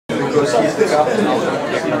All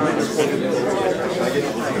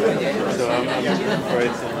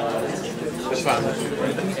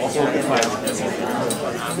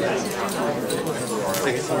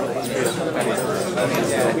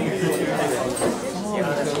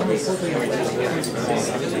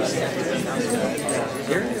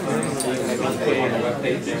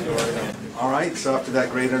right, so after that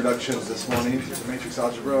great introduction this morning to matrix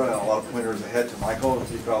algebra and a lot of pointers ahead to Michael,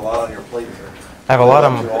 you've got a lot on your plate here. I have a lot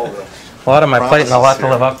on my plate and a lot to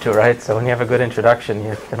live up to, right? So when you have a good introduction,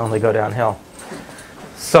 you can only go downhill.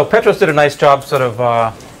 So Petros did a nice job sort of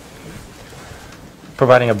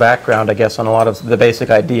providing a background, I guess, on a lot of the basic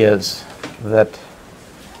ideas that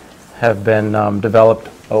have been developed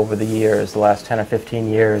over the years, the last 10 or 15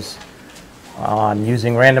 years, on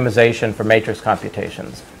using randomization for matrix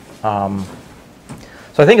computations. So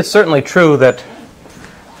I think it's certainly true that,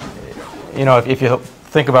 you know, if you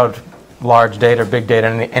think about large data or big data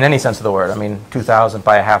in any sense of the word, I mean 2,000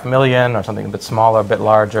 by 500,000 or something a bit smaller, a bit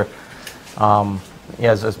larger.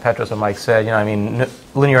 As Petros and Mike said, you know, I mean,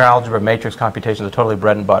 linear algebra, matrix computations are totally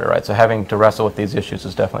bread and butter, right? So having to wrestle with these issues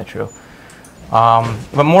is definitely true.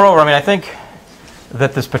 But moreover, I mean, I think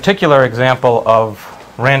that this particular example of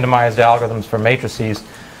randomized algorithms for matrices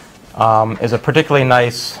is a particularly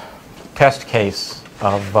nice test case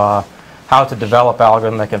of how to develop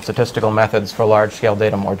algorithmic and statistical methods for large-scale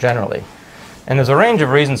data more generally. And there's a range of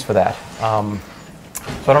reasons for that. So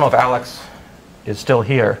I don't know if Alex is still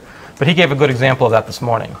here, but he gave a good example of that this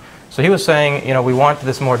morning. So he was saying, you know, we want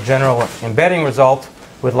this more general embedding result.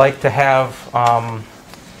 We'd like to have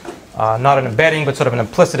not an embedding, but sort of an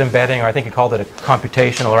implicit embedding, or I think he called it a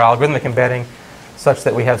computational or algorithmic embedding, such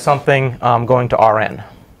that we have something going to Rn.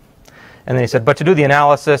 And then he said, but to do the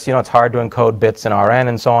analysis, you know, it's hard to encode bits in Rn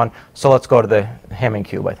and so on, so let's go to the Hamming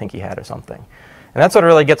cube, I think he had, or something. And that's what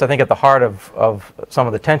really gets, I think, at the heart of some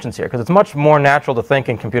of the tensions here, because it's much more natural to think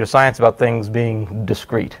in computer science about things being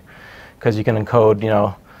discrete, because you can encode, you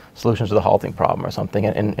know, solutions to the halting problem or something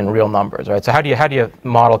in real numbers, right? So how do you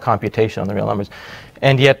model computation on the real numbers?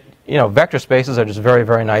 And yet, you know, vector spaces are just very,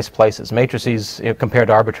 very nice places. Matrices, you know, compared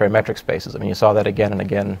to arbitrary metric spaces. I mean, you saw that again and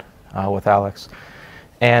again with Alex.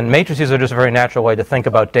 And matrices are just a very natural way to think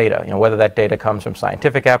about data, you know, whether that data comes from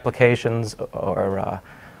scientific applications or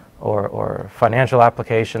financial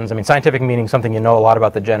applications. I mean, scientific meaning something you know a lot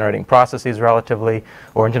about the generating processes relatively,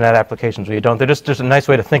 or internet applications where you don't. They're just a nice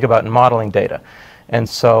way to think about modeling data. And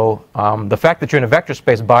so the fact that you're in a vector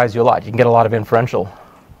space buys you a lot. You can get a lot of inferential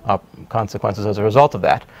consequences as a result of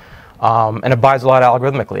that. And it buys a lot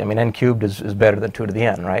algorithmically. I mean, n cubed is better than 2 to the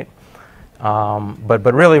n, right?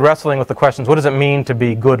 But really wrestling with the questions, what does it mean to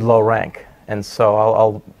be good low rank? And so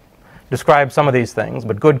I'll describe some of these things,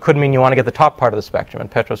 but good could mean you want to get the top part of the spectrum, and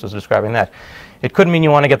Petros was describing that. It could mean you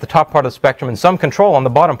want to get the top part of the spectrum and some control on the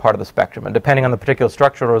bottom part of the spectrum, and depending on the particular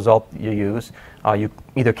structural result you use, you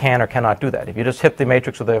either can or cannot do that. If you just hit the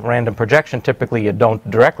matrix with a random projection, typically you don't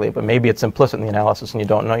directly, but maybe it's implicit in the analysis and you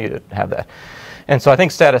don't know you have that. And so I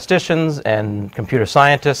think statisticians and computer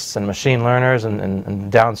scientists and machine learners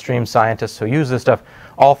and downstream scientists who use this stuff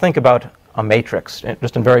all think about a matrix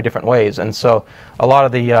just in very different ways. And so a lot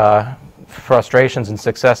of the frustrations and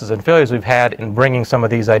successes and failures we've had in bringing some of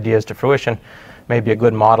these ideas to fruition may be a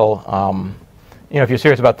good model, you know, if you're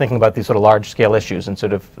serious about thinking about these sort of large-scale issues and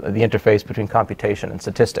sort of the interface between computation and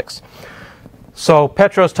statistics. So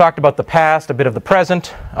Petros talked about the past, a bit of the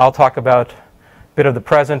present. I'll talk about a bit of the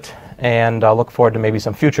present, and I'll look forward to maybe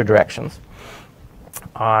some future directions.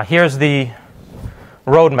 Here's the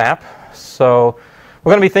roadmap. So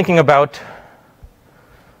we're going to be thinking about,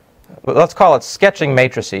 let's call it sketching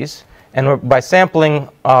matrices. And by sampling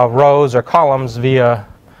rows or columns via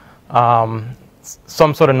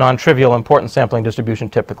some sort of non-trivial importance sampling distribution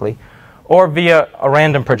typically, or via a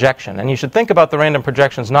random projection. And you should think about the random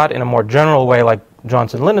projections not in a more general way like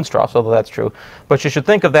Johnson-Lindenstrass, although that's true, but you should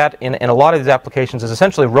think of that in a lot of these applications as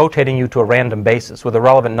essentially rotating you to a random basis where the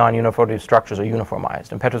relevant non-uniformity structures are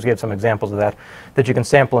uniformized. And Petros gave some examples of that you can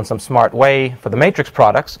sample in some smart way for the matrix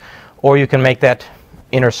products, or you can make that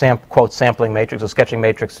inner quote sampling matrix or sketching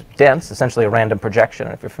matrix dense, essentially a random projection.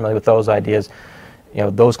 And if you're familiar with those ideas, you know,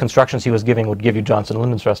 those constructions he was giving would give you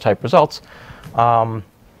Johnson-Lindenstrass type results.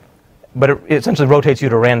 But it essentially rotates you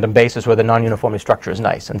to a random basis where the non-uniformity structure is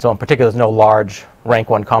nice. And so in particular, there's no large rank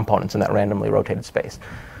 1 components in that randomly rotated space.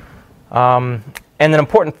 And an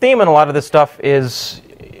important theme in a lot of this stuff is,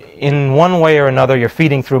 in one way or another, you're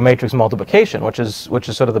feeding through matrix multiplication, which is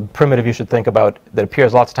sort of the primitive you should think about that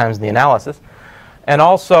appears lots of times in the analysis. And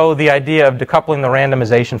also the idea of decoupling the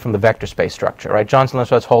randomization from the vector space structure, right?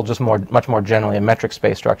 Johnson-Lindenstrass holds just much more generally in metric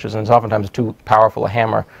space structures, and it's oftentimes too powerful a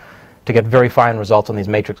hammer to get very fine results on these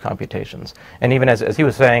matrix computations. And even as he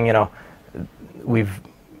was saying, you know, we've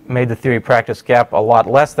made the theory-practice gap a lot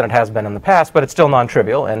less than it has been in the past, but it's still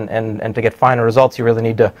non-trivial, and to get finer results, you really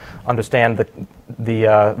need to understand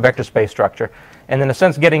the vector space structure. And in a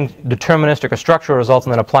sense, getting deterministic or structural results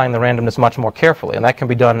and then applying the randomness much more carefully. And that can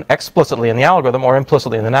be done explicitly in the algorithm or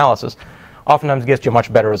implicitly in the analysis. Oftentimes gets you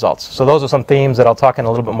much better results. So those are some themes that I'll talk in a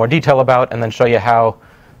little bit more detail about, and then show you how,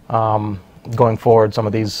 going forward, some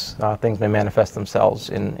of these things may manifest themselves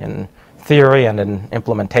in theory and in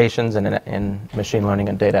implementations and in machine learning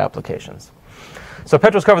and data applications. So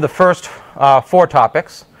Petros covered the first 4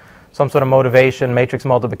 topics: some sort of motivation, matrix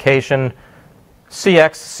multiplication,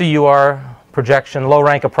 CX, CUR, projection,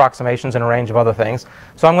 low-rank approximations, and a range of other things.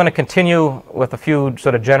 So I'm going to continue with a few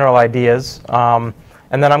sort of general ideas, and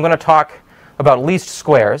then I'm going to talk about least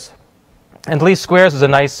squares. And least squares is a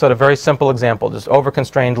nice sort of very simple example, just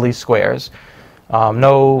over-constrained least squares.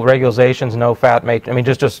 No regularizations, no fat matrix. I mean,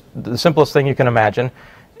 just the simplest thing you can imagine,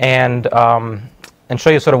 and show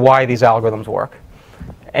you sort of why these algorithms work.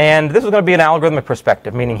 And this is going to be an algorithmic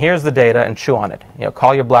perspective, meaning here's the data and chew on it. You know,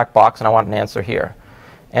 call your black box, and I want an answer here.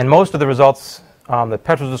 And most of the results that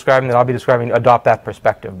Petros was describing, that I'll be describing, adopt that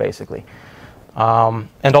perspective, basically. And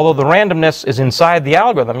although the randomness is inside the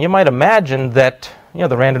algorithm, you might imagine that, you know,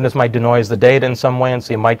 the randomness might denoise the data in some way, and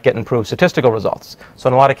so you might get improved statistical results. So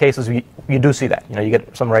in a lot of cases, you do see that. You know, you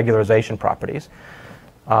get some regularization properties.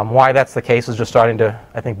 Why that's the case is just starting to,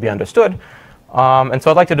 I think, be understood. And so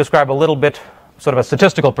I'd like to describe a little bit, sort of a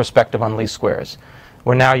statistical perspective on least squares,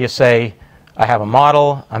 where now you say, I have a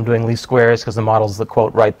model, I'm doing least squares because the model's the,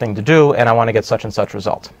 quote, right thing to do, and I want to get such and such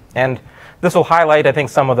result. And this will highlight, I think,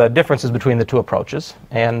 some of the differences between the two approaches,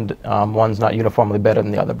 and one's not uniformly better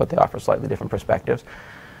than the other, but they offer slightly different perspectives.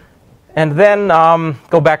 And then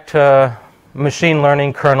go back to machine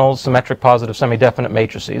learning, kernels, symmetric, positive, semi-definite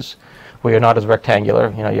matrices, where you're not as rectangular.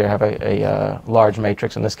 You know, you have a large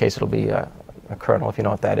matrix. In this case, it'll be a kernel, if you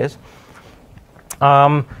know what that is.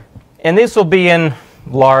 And these will be in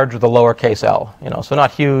large with a lowercase l, you know, so not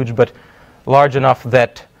huge, but large enough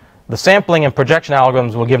that the sampling and projection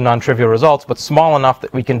algorithms will give non-trivial results, but small enough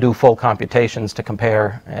that we can do full computations to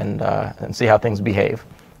compare and see how things behave.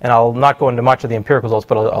 And I'll not go into much of the empirical results,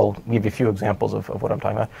 but I'll give you a few examples of what I'm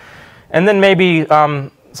talking about. And then maybe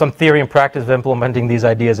some theory and practice of implementing these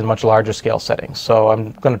ideas in much larger scale settings. So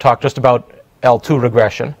I'm going to talk just about L2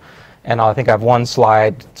 regression. And I think I have one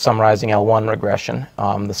slide summarizing L1 regression.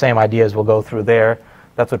 The same ideas will go through there.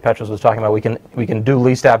 That's what Petros was talking about. We can do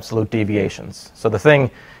least absolute deviations. So the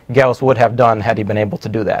thing Gauss would have done had he been able to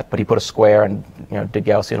do that, but he put a square and, you know, did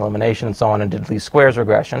Gaussian elimination and so on, and did least squares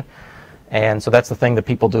regression. And so that's the thing that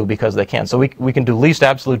people do because they can. So we can do least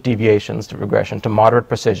absolute deviations to regression to moderate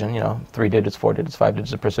precision, you know, 3 digits, 4 digits, 5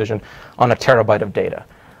 digits of precision on a terabyte of data.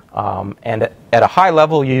 And at a high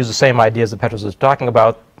level, you use the same ideas that Petros was talking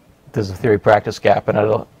about. There's a theory-practice gap, and at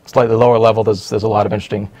a slightly lower level, there's a lot of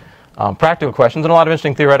interesting practical questions and a lot of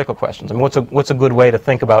interesting theoretical questions. I mean, what's a good way to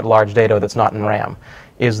think about large data that's not in RAM?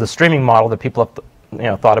 Is the streaming model that people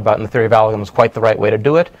have thought about in the theory of algorithms quite the right way to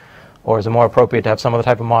do it, or is it more appropriate to have some other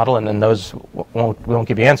type of model? And then those we won't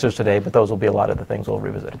give you answers today, but those will be a lot of the things we'll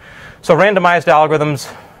revisit. So randomized algorithms,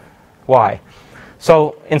 why?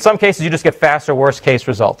 So in some cases, you just get faster worst case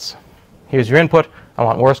results. Here's your input. I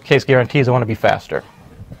want worst case guarantees. I want to be faster.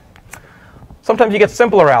 Sometimes you get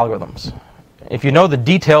simpler algorithms. If you know the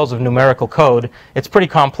details of numerical code, it's pretty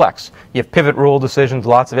complex. You have pivot rule decisions,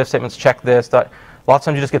 lots of if statements, check this. Lots of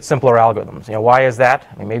times you just get simpler algorithms. You know, why is that?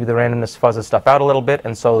 I mean, maybe the randomness fuzzes stuff out a little bit,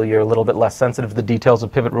 and so you're a little bit less sensitive to the details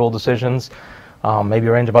of pivot rule decisions. Maybe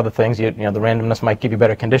a range of other things. You know, the randomness might give you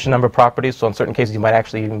better condition number properties, so in certain cases you might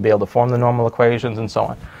actually even be able to form the normal equations and so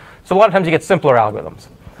on. So a lot of times you get simpler algorithms.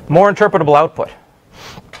 More interpretable output.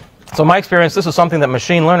 So in my experience, this is something that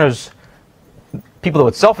machine learners, people that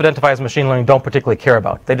would self-identify as machine learning, don't particularly care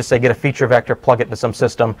about. They just say, get a feature vector, plug it into some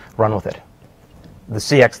system, run with it. The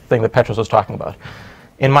CX thing that Petros was talking about.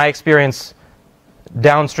 In my experience,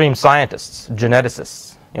 downstream scientists,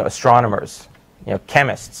 geneticists, you know, astronomers, you know,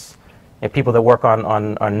 chemists, you know, people that work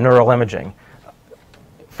on neural imaging,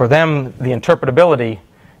 for them, the interpretability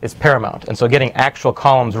is paramount. And so getting actual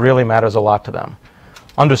columns really matters a lot to them.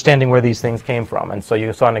 Understanding where these things came from. And so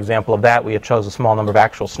you saw an example of that. We had chose a small number of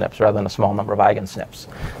actual SNPs rather than a small number of eigensnips.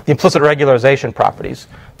 The implicit regularization properties,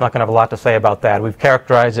 I'm not going to have a lot to say about that. We've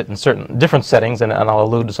characterized it in certain different settings, and I'll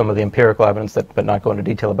allude to some of the empirical evidence, but not go into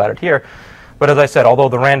detail about it here. But as I said, although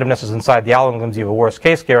the randomness is inside the algorithms, you have a worst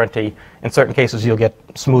case guarantee. In certain cases, you'll get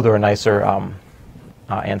smoother and nicer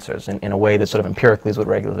answers in a way that sort of empirically is what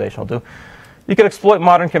regularization will do. You can exploit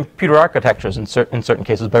modern computer architectures in certain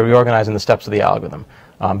cases by reorganizing the steps of the algorithm.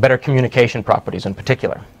 better communication properties in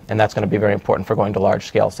particular, and that's going to be very important for going to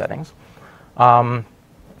large-scale settings. And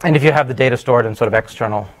if you have the data stored in sort of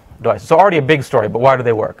external devices. So already a big story, but why do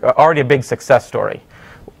they work? Already a big success story.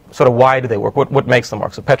 Sort of why do they work? What makes them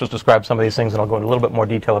work? So Petros described some of these things, and I'll go into a little bit more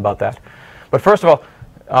detail about that. But first of all,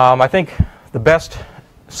 I think the best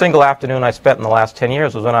single afternoon I spent in the last 10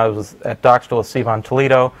 years was when I was at Doxtal with Sivan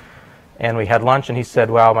Toledo, and we had lunch, and he said,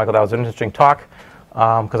 "Wow, Michael, that was an interesting talk,"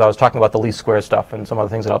 because I was talking about the least square stuff and some other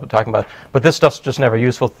things that I've been talking about. But this stuff's just never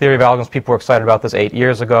useful. Theory of algorithms, people were excited about this 8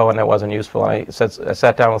 years ago, and it wasn't useful. And I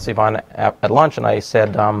sat down with Sivan at lunch, and I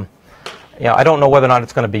said, I don't know whether or not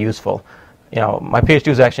it's going to be useful. My PhD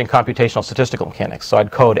was actually in computational statistical mechanics, so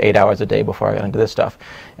I'd code 8 hours a day before I got into this stuff.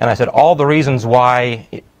 And I said, all the reasons why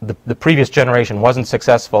the previous generation wasn't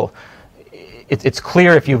successful, it's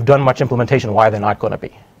clear if you've done much implementation why they're not going to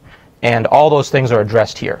be. And all those things are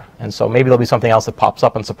addressed here. And so maybe there'll be something else that pops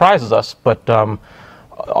up and surprises us, but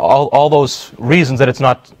all those reasons that it's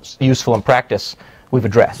not useful in practice, we've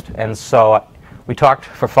addressed. And so we talked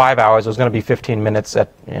for 5 hours. It was going to be 15 minutes at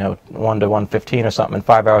 1 to 1:15 or something, and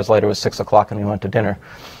 5 hours later it was 6 o'clock and we went to dinner.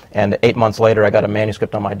 And 8 months later I got a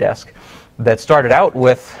manuscript on my desk that started out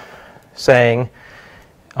with saying,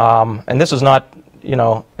 and this is not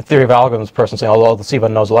a theory of algorithms person saying, although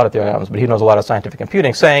Sivan knows a lot of theory of algorithms, but he knows a lot of scientific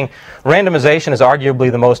computing, saying randomization is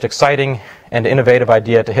arguably the most exciting and innovative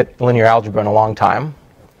idea to hit linear algebra in a long time.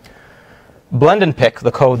 Blend and pick,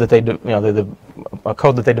 the code that they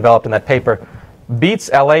code that they developed in that paper, beats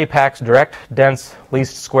LAPAC's direct, dense,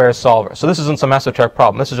 least squares solver. So this isn't some esoteric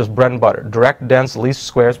problem. This is just bread and butter. Direct, dense, least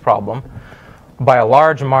squares problem by a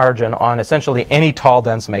large margin on essentially any tall,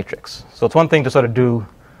 dense matrix. So it's one thing to sort of do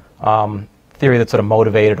theory that's sort of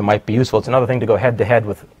motivated or might be useful. It's another thing to go head-to-head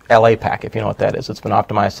with LAPAC, if you know what that is. It's been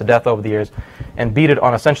optimized to death over the years, and beat it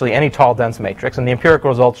on essentially any tall, dense matrix. And the empirical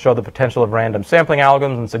results show the potential of random sampling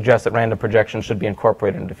algorithms and suggest that random projections should be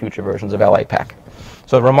incorporated into future versions of LAPAC.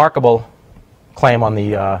 So a remarkable claim on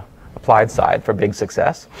the applied side for big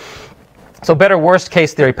success. So better worst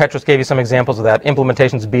case theory, Petros gave you some examples of that.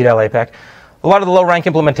 Implementations beat LAPAC. A lot of the low rank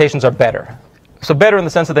implementations are better. So better in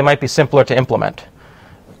the sense that they might be simpler to implement.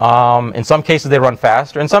 In some cases they run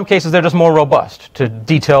faster. In some cases they're just more robust to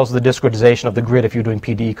details of the discretization of the grid if you're doing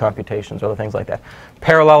PDE computations or other things like that.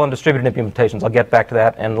 Parallel and distributed implementations, I'll get back to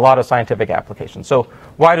that, and a lot of scientific applications. So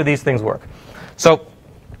why do these things work? So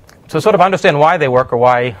to sort of understand why they work or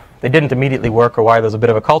why they didn't immediately work or why there's a bit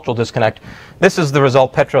of a cultural disconnect, this is the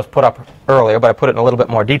result Petros put up earlier, but I put it in a little bit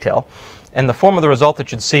more detail. And the form of the result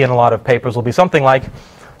that you'd see in a lot of papers will be something like,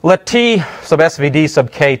 let T sub SVD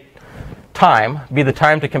sub K time be the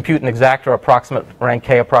time to compute an exact or approximate rank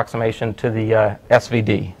K approximation to the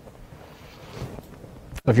SVD.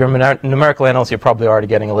 If you're a numerical analyst, you're probably already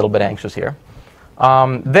getting a little bit anxious here.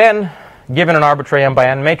 Then, given an arbitrary m by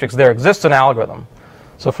n matrix, there exists an algorithm.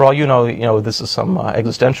 So for all you know, this is some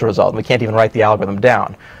existential result. We can't even write the algorithm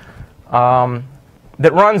down.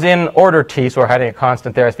 That runs in order t, so we're having a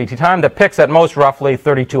constant there, SVT time, that picks at most roughly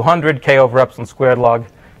 3200 k over epsilon squared log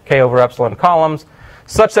k over epsilon columns,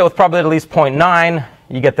 such that with probability at least 0.9,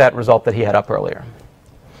 you get that result that he had up earlier.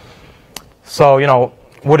 So,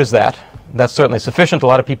 what is that? That's certainly sufficient. A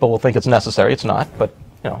lot of people will think it's necessary. It's not, but,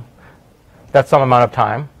 that's some amount of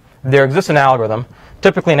time. There exists an algorithm.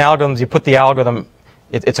 Typically in algorithms, you put the algorithm,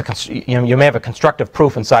 you may have a constructive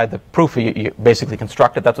proof inside the proof. You basically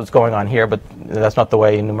construct it. That's what's going on here, but that's not the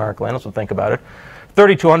way numerical analysts would think about it.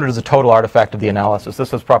 3200 is a total artifact of the analysis.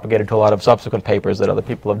 This was propagated to a lot of subsequent papers that other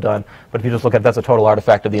people have done. But if you just look at it, that's a total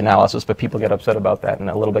artifact of the analysis. But people get upset about that and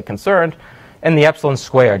a little bit concerned. And the epsilon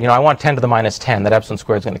squared. I want 10 to the minus 10. That epsilon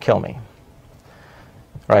squared is going to kill me.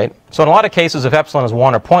 Right? So in a lot of cases, if epsilon is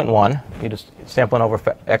 1 or 0.1, you just sample an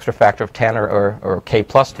over extra factor of 10 or k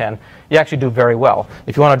plus 10, you actually do very well.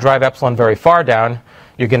 If you want to drive epsilon very far down,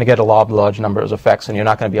 you're going to get a law of large numbers effects, and you're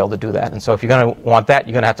not going to be able to do that. And so if you're going to want that,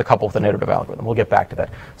 you're going to have to couple with an iterative algorithm. We'll get back to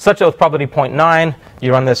that. Such that with probability 0.9,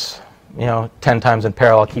 you run this 10 times in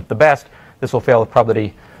parallel, keep the best. This will fail with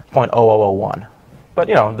probability 0.0001. But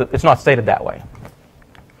it's not stated that way.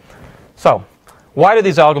 So why do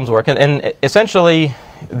these algorithms work? And essentially,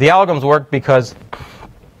 the algorithms work because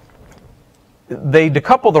they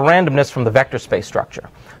decouple the randomness from the vector space structure.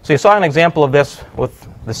 So you saw an example of this with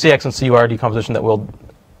the CX and CUR decomposition that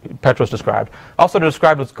Petros described. Also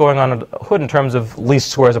described what's going on in the hood in terms of least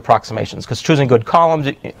squares approximations, because choosing good columns,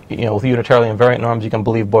 with unitarily invariant norms, you can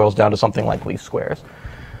believe boils down to something like least squares.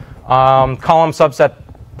 Column subset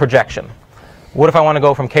projection. What if I want to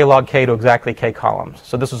go from k log k to exactly k columns?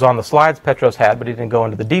 So this was on the slides Petros had, but he didn't go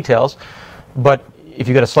into the details. But if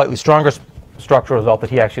you get a slightly stronger structural result that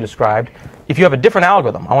he actually described, If you have a different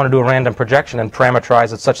algorithm, I want to do a random projection and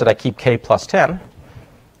parameterize it such that I keep k plus 10,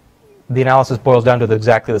 the analysis boils down to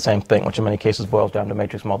exactly the same thing, which in many cases boils down to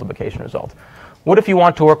matrix multiplication result. What if you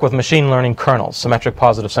want to work with machine learning kernels, symmetric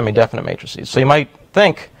positive semi-definite matrices? So you might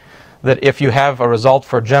think that if you have a result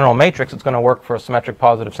for a general matrix, it's going to work for a symmetric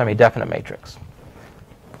positive semi-definite matrix.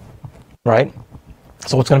 Right?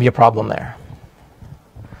 So what's going to be a problem there?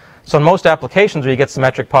 So in most applications where you get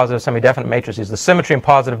symmetric positive semi-definite matrices, the symmetry and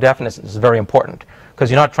positive definiteness is very important, because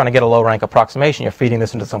you're not trying to get a low-rank approximation. You're feeding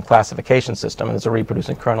this into some classification system, and it's a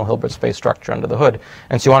reproducing kernel Hilbert space structure under the hood.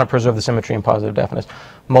 And so you want to preserve the symmetry and positive definiteness.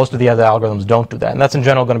 Most of the other algorithms don't do that, and that's in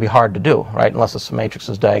general going to be hard to do, right? Unless this matrix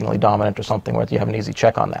is diagonally dominant or something where you have an easy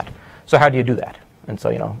check on that. So how do you do that? And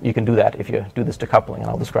so, you can do that if you do this decoupling, and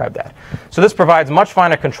I'll describe that. So this provides much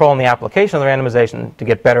finer control in the application of the randomization to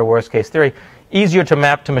get better worst-case theory, easier to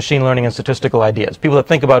map to machine learning and statistical ideas. People that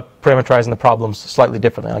think about parameterizing the problems slightly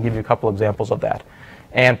differently. I'll give you a couple examples of that.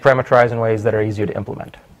 And parameterize in ways that are easier to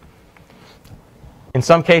implement. In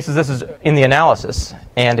some cases, this is in the analysis.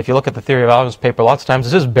 And if you look at the theory of algorithms paper, lots of times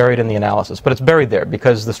this is buried in the analysis. But it's buried there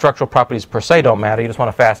because the structural properties per se don't matter. You just want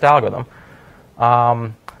a fast algorithm.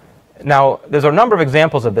 Now, there's a number of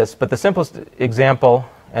examples of this, but the simplest example,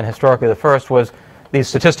 and historically the first, was these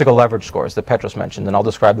statistical leverage scores that Petros mentioned, and I'll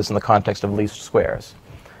describe this in the context of least squares.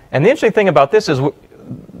 And the interesting thing about this is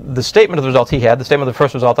the statement of the result he had, the statement of the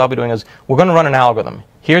first result I'll be doing is, we're going to run an algorithm.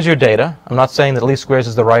 Here's your data. I'm not saying that least squares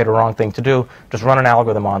is the right or wrong thing to do. Just run an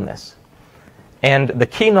algorithm on this. And the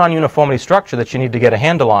key non-uniformity structure that you need to get a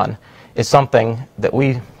handle on is something that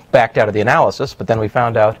we backed out of the analysis, but then we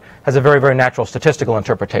found out has a very, very natural statistical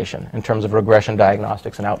interpretation in terms of regression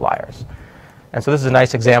diagnostics and outliers. And so this is a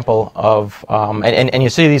nice example of, and you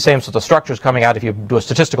see these same sorts of structures coming out if you do a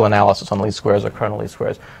statistical analysis on least squares or kernel least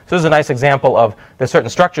squares. So this is a nice example of there's certain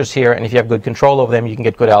structures here, and if you have good control over them, you can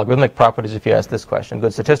get good algorithmic properties if you ask this question,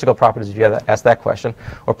 good statistical properties if you ask that question,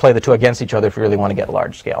 or play the two against each other if you really want to get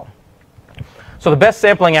large scale. So the best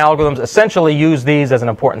sampling algorithms essentially use these as an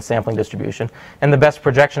important sampling distribution, and the best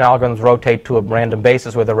projection algorithms rotate to a random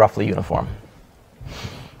basis where they're roughly uniform.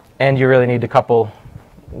 And you really need to couple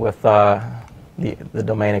with the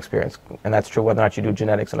domain experience, and that's true whether or not you do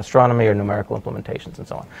genetics and astronomy or numerical implementations and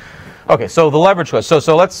so on. Okay, so the leverage scores.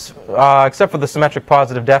 So let's, except for the symmetric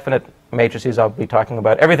positive definite matrices I'll be talking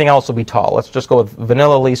about, everything else will be tall. Let's just go with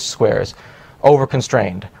vanilla least squares,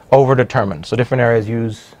 over-constrained, over-determined. So different areas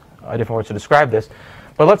use different words to describe this.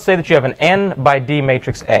 But let's say that you have an n by d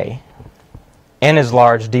matrix A. N is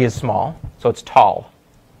large, d is small, so it's tall.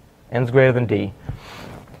 N is greater than d.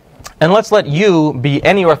 And let's let U be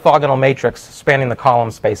any orthogonal matrix spanning the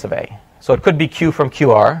column space of A. So it could be Q from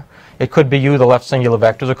QR. It could be U, the left singular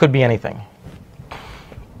vectors. It could be anything.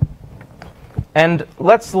 And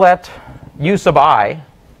let's let U sub I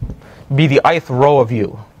be the ith row of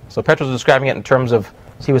U. So Petros was describing it in terms of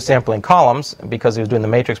he was sampling columns because he was doing the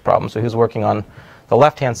matrix problem. So he was working on the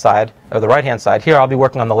left-hand side or the right-hand side. Here I'll be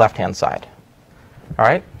working on the left-hand side. All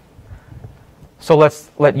right? So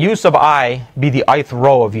let's let U sub I be the ith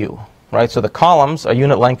row of U. Right? So the columns are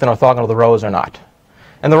unit length and orthogonal, the rows are not.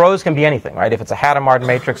 And the rows can be anything, right? If it's a Hadamard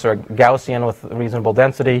matrix or a Gaussian with reasonable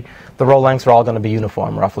density, the row lengths are all going to be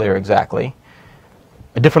uniform, roughly or exactly.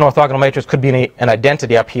 A different orthogonal matrix could be an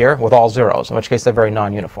identity up here with all zeros, in which case they're very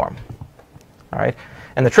non-uniform. All right?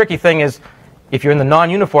 And the tricky thing is, if you're in the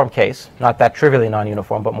non-uniform case, not that trivially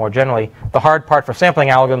non-uniform, but more generally, the hard part for sampling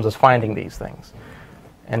algorithms is finding these things.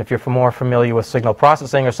 And if you're more familiar with signal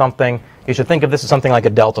processing or something, you should think of this as something like a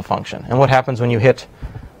delta function. And what happens when you hit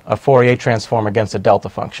a Fourier transform against a delta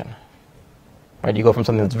function? Right? You go from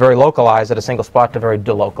something that's very localized at a single spot to very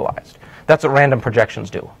delocalized. That's what random projections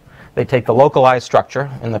do. They take the localized structure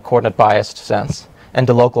in the coordinate biased sense and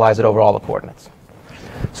delocalize it over all the coordinates.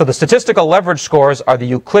 So the statistical leverage scores are the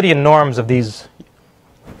Euclidean norms of these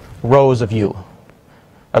rows of U.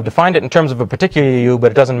 I've defined it in terms of a particular U,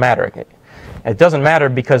 but it doesn't matter. It doesn't matter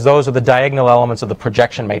because those are the diagonal elements of the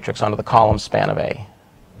projection matrix onto the column span of A.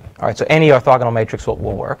 All right, so any orthogonal matrix will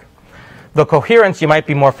work. The coherence you might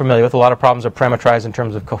be more familiar with. A lot of problems are parameterized in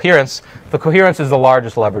terms of coherence. The coherence is the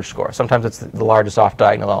largest leverage score. Sometimes it's the largest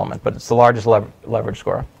off-diagonal element, but it's the largest leverage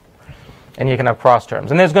score. And you can have cross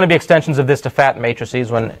terms. And there's going to be extensions of this to fat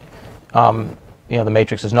matrices when the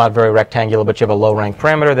matrix is not very rectangular, but you have a low-rank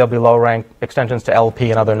parameter. There'll be low-rank extensions to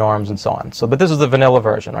LP and other norms and so on. So, but this is the vanilla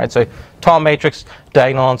version, right? So tall matrix,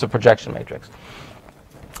 diagonal elements of projection matrix.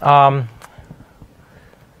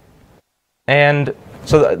 And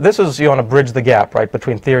so this is, you want to bridge the gap, right,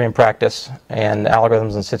 between theory and practice and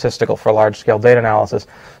algorithms and statistical for large-scale data analysis.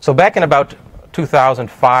 So back in about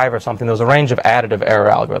 2005 or something, there was a range of additive error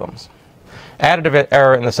algorithms. additive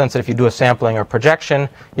error in the sense that if you do a sampling or projection,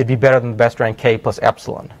 you'd be better than the best rank k plus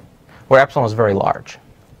epsilon, where epsilon is very large.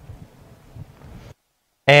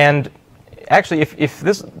 And actually,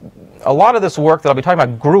 a lot of this work that I'll be talking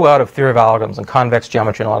about grew out of theory of algorithms and convex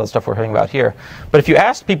geometry and a lot of the stuff we're hearing about here. But if you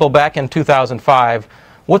asked people back in 2005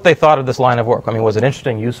 what they thought of this line of work, I mean, was it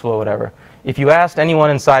interesting, useful, or whatever, if you asked anyone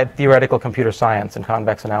inside theoretical computer science and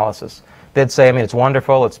convex analysis, they'd say, I mean, it's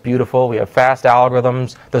wonderful, it's beautiful, we have fast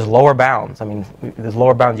algorithms, there's lower bounds. I mean, there's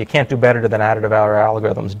lower bounds. You can't do better than additive error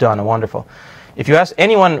algorithms, done and wonderful. If you ask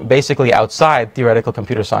anyone basically outside theoretical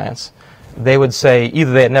computer science, they would say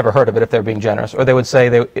either they had never heard of it if they're being generous, or they would say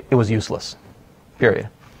it was useless, period.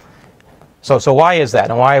 So why is that?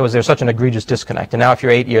 And why was there such an egregious disconnect? And now if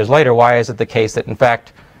you're 8 years later, why is it the case that, in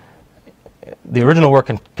fact, the original work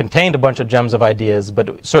contained a bunch of gems of ideas, but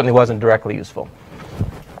it certainly wasn't directly useful?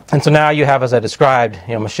 And so now you have, as I described,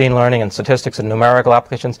 machine learning and statistics and numerical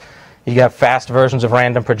applications. You have fast versions of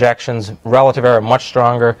random projections, relative error much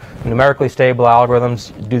stronger, numerically stable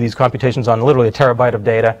algorithms, do these computations on literally a terabyte of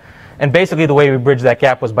data. And basically the way we bridged that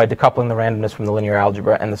gap was by decoupling the randomness from the linear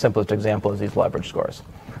algebra, and the simplest example is these leverage scores.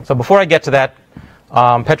 So before I get to that,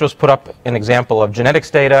 Petros put up an example of genetics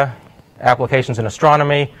data, applications in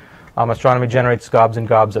astronomy. Astronomy generates gobs and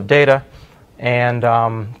gobs of data. And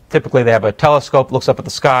typically they have a telescope, looks up at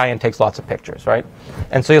the sky, and takes lots of pictures, right?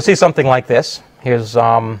 And so you'll see something like this. Here's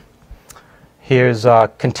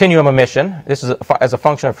continuum emission. This is as a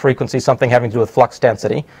function of frequency, something having to do with flux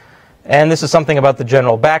density. And this is something about the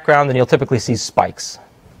general background, and you'll typically see spikes.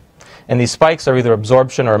 And these spikes are either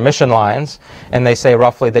absorption or emission lines, and they say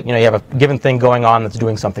roughly that you have a given thing going on that's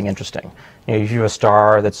doing something interesting. If you have a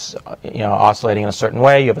star that's oscillating in a certain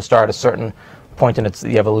way, you have a star at a certain point in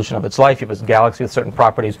the evolution of its life, you have a galaxy with certain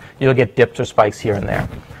properties, you'll get dips or spikes here and there.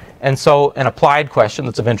 And so an applied question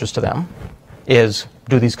that's of interest to them is,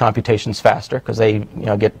 do these computations faster? Because they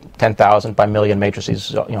get 10,000 by million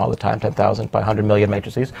matrices all the time, 10,000 by 100 million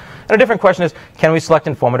matrices. And a different question is, can we select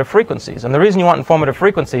informative frequencies? And the reason you want informative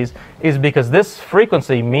frequencies is because this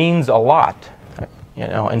frequency means a lot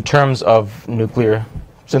in terms of nuclear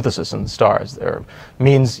synthesis in stars. It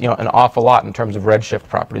means an awful lot in terms of redshift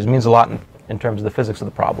properties. It means a lot in terms of the physics of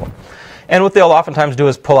the problem. And what they'll oftentimes do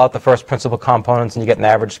is pull out the first principal components, and you get an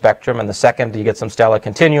average spectrum, and the second you get some stellar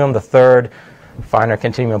continuum, the third finer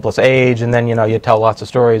continuum plus age, and then you tell lots of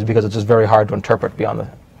stories because it's just very hard to interpret beyond the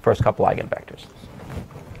first couple eigenvectors.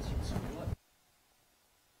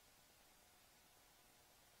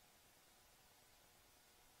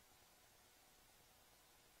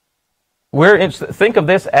 Think of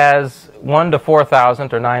this as 1 to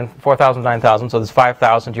 4,000 or 4,000, 9,000. So there's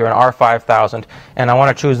 5,000. You're in R5000, and I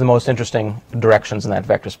want to choose the most interesting directions in that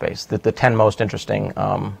vector space, the 10 most interesting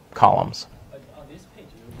columns. On this page,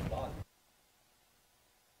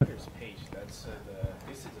 page.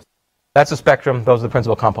 That's the spectrum. Those are the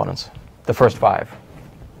principal components. The first 5.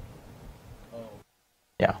 Oh.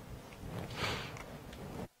 Yeah.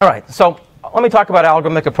 All right. So let me talk about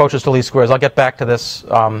algorithmic approaches to least squares. I'll get back to this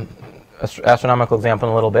astronomical example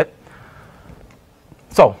in a little bit.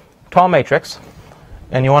 So, tall matrix,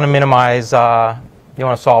 and you want to minimize, you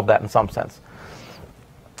want to solve that in some sense.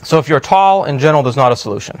 So if you're tall, in general, there's not a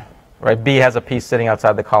solution, right? B has a piece sitting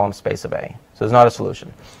outside the column space of A, so there's not a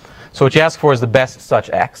solution. So what you ask for is the best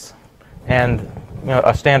such X, and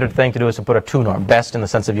a standard thing to do is to put a 2 norm, best in the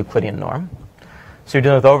sense of Euclidean norm. So you're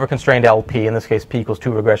dealing with over-constrained LP, in this case P equals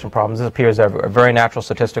 2 regression problems. This appears everywhere. A very natural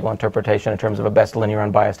statistical interpretation in terms of a best linear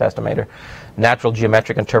unbiased estimator. Natural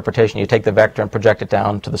geometric interpretation, you take the vector and project it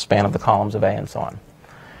down to the span of the columns of A and so on.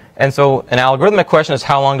 And so an algorithmic question is,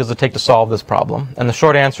 how long does it take to solve this problem? And the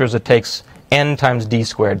short answer is it takes n times d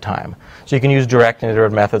squared time. So you can use direct and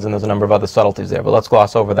iterative methods, and there's a number of other subtleties there, but let's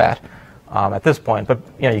gloss over that at this point. But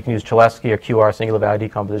you can use Cholesky or QR, singular value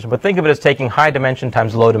decomposition. But think of it as taking high dimension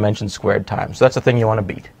times low dimension squared time. So that's the thing you want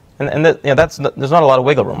to beat. And there's not a lot of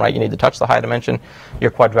wiggle room, right? You need to touch the high dimension,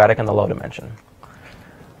 your quadratic, and the low dimension.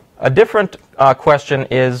 A different question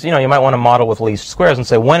is, you might want to model with least squares and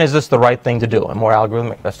say, when is this the right thing to do? A more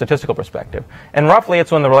algorithmic, statistical perspective. And roughly,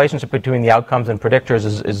 it's when the relationship between the outcomes and predictors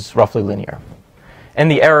is roughly linear. And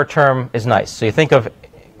the error term is nice. So you think of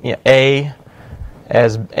A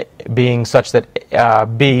as being such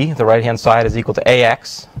that B, the right-hand side, is equal to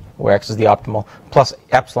AX, where X is the optimal, plus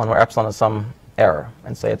epsilon, where epsilon is some error,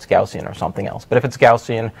 and say it's Gaussian or something else. But if it's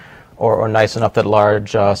Gaussian or nice enough that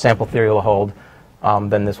large sample theory will hold,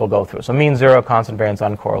 then this will go through. So mean 0, constant variance,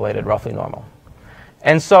 uncorrelated, roughly normal.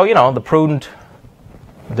 And so, the prudent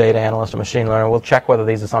data analyst or machine learner will check whether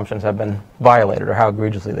these assumptions have been violated or how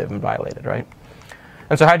egregiously they've been violated, right?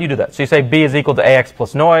 And so how do you do that? So you say B is equal to AX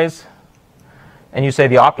plus noise. and you say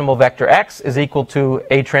the optimal vector x is equal to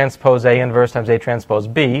A transpose A inverse times A transpose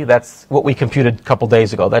B. That's what we computed a couple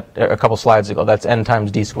days ago, a couple slides ago. That's n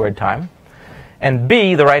times d squared time. And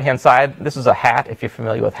B, the right-hand side, this is a hat, if you're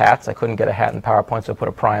familiar with hats. I couldn't get a hat in PowerPoint, so I put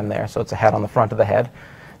a prime there. So it's a hat on the front of the head.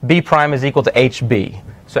 B prime is equal to HB.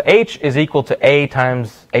 So H is equal to A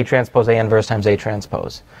times A transpose A inverse times A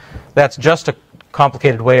transpose. That's just a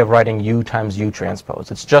complicated way of writing U times U transpose.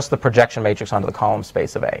 It's just the projection matrix onto the column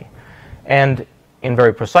space of A. And in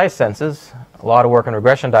very precise senses, a lot of work in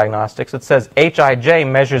regression diagnostics, it says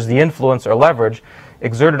Hij measures the influence or leverage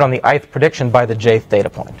exerted on the ith prediction by the jth data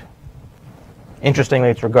point. Interestingly,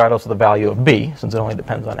 it's regardless of the value of B, since it only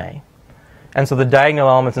depends on A. And so the diagonal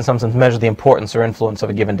elements, in some sense, measure the importance or influence of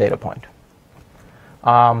a given data point.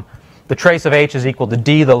 The trace of H is equal to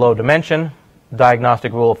D, the low dimension.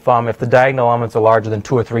 Diagnostic rule of thumb, if the diagonal elements are larger than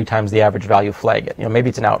 2 or 3 times the average value, flag it. Maybe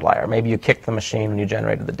it's an outlier. Maybe you kicked the machine when you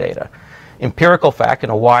generated the data. Empirical fact, in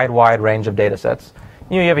a wide range of data sets,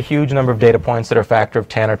 you have a huge number of data points that are a factor of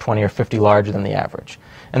 10 or 20 or 50 larger than the average.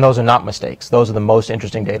 And those are not mistakes. Those are the most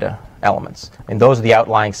interesting data elements. And those are the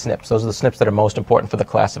outlying SNPs. Those are the SNPs that are most important for the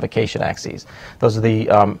classification axes. Those are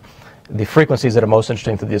the frequencies that are most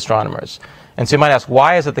interesting to the astronomers. And so you might ask,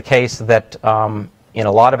 why is it the case that in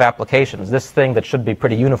a lot of applications, this thing that should be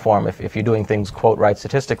pretty uniform if you're doing things, quote, right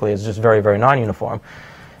statistically, is just very non-uniform?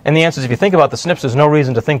 And the answer is, if you think about the SNPs, there's no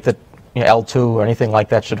reason to think that L2 or anything like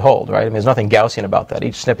that should hold, right? I mean, there's nothing Gaussian about that.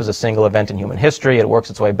 Each SNP is a single event in human history. It works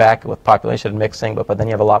its way back with population mixing, but then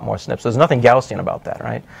you have a lot more SNPs. So there's nothing Gaussian about that,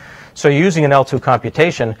 right? So you're using an L2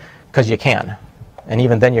 computation because you can. And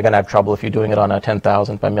even then you're going to have trouble if you're doing it on a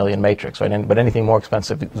 10,000 by million matrix, right? But anything more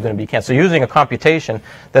expensive is going to be you can't. So you're using a computation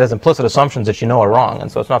that has implicit assumptions that you know are wrong.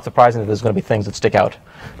 And so it's not surprising that there's going to be things that stick out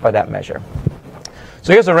by that measure.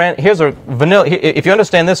 So here's a vanilla. If you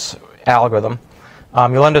understand this algorithm,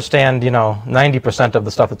 you'll understand, 90% of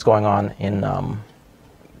the stuff that's going on in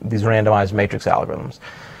these randomized matrix algorithms.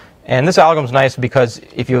 And this algorithm is nice because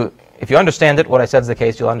if you understand it, what I said is the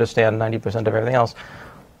case, you'll understand 90% of everything else.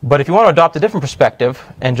 But if you want to adopt a different perspective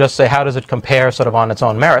and just say, how does it compare sort of on its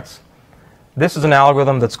own merits, this is an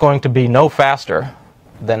algorithm that's going to be no faster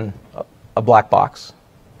than a black box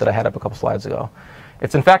that I had up a couple slides ago.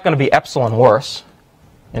 It's in fact going to be epsilon worse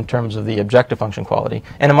in terms of the objective function quality,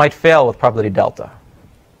 and it might fail with probability delta.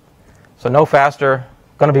 So no faster,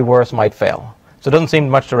 going to be worse, might fail. So it doesn't seem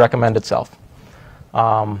much to recommend itself.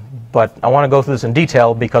 But I want to go through this in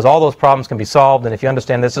detail because all those problems can be solved, and if you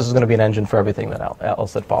understand this, this is going to be an engine for everything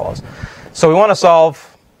else that follows. So we want to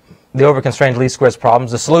solve the overconstrained least squares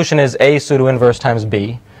problems. The solution is A pseudo-inverse times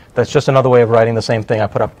B. That's just another way of writing the same thing. I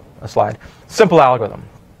put up a slide. Simple algorithm.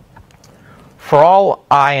 For all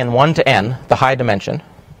I in 1 to n, the high dimension,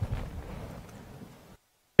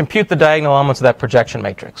 compute the diagonal elements of that projection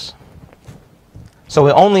matrix. So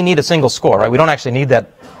we only need a single score, right? We don't actually need that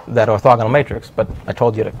orthogonal matrix, but I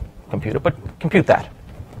told you to compute it. But compute that.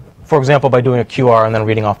 For example, by doing a QR and then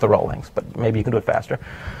reading off the row lengths, but maybe you can do it faster.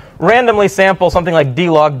 Randomly sample something like d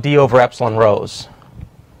log d over epsilon rows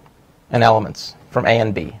and elements from A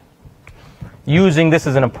and B. Using this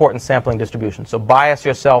as an important sampling distribution. So bias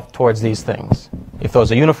yourself towards these things. If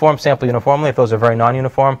those are uniform, sample uniformly. If those are very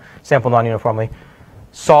non-uniform, sample non-uniformly.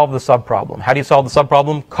 Solve the subproblem. How do you solve the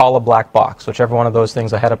subproblem? Call a black box, whichever one of those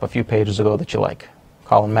things I had up a few pages ago that you like.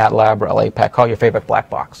 Call in MATLAB or LAPACK. Call your favorite black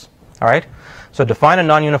box. All right? So define a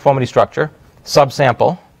non-uniformity structure,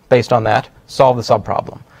 subsample based on that, solve the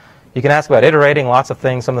subproblem. You can ask about iterating, lots of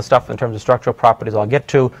things, some of the stuff in terms of structural properties I'll get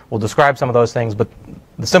to. We'll describe some of those things, but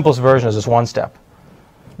the simplest version is just one step.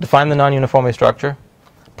 Define the non-uniformity structure,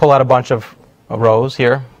 pull out a bunch of rows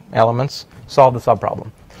here, elements, solve the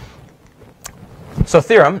subproblem. So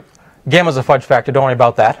theorem, gamma's a fudge factor, don't worry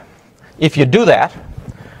about that. If you do that,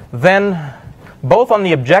 then both on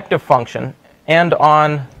the objective function and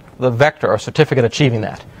on the vector or certificate achieving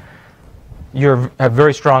that, you have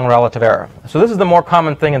very strong relative error. So this is the more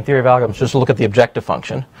common thing in theory of algorithms, just look at the objective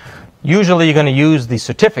function. Usually you're going to use the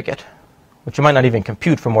certificate, which you might not even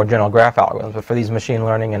compute for more general graph algorithms, but for these machine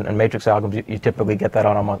learning and matrix algorithms, you typically get that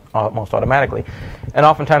almost automatically. And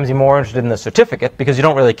oftentimes you're more interested in the certificate because you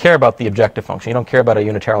don't really care about the objective function. You don't care about a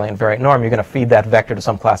unitarily invariant norm. You're going to feed that vector to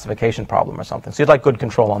some classification problem or something. So you'd like good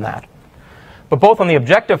control on that. But both on the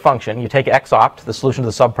objective function, you take xopt, the solution to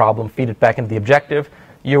the subproblem, feed it back into the objective.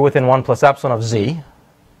 You're within 1 plus epsilon of z.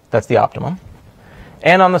 That's the optimum.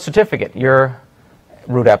 And on the certificate, you're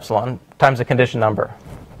root epsilon times the condition number.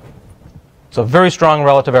 So very strong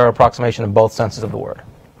relative error approximation in both senses of the word.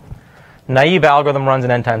 Naive algorithm runs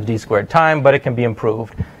in n times d squared time, but it can be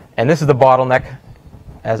improved. And this is the bottleneck,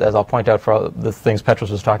 as I'll point out for the things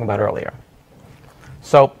Petros was talking about earlier.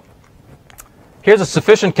 So Here's a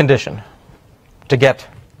sufficient condition to get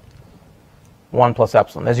 1 plus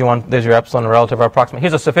epsilon. There's your epsilon relative approximate.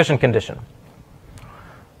 Here's a sufficient condition.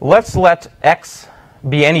 Let's let x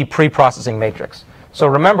be any pre-processing matrix. So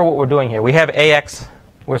remember what we're doing here. We have ax.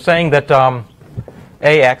 We're saying that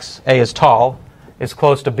ax, A is tall, is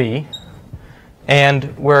close to b.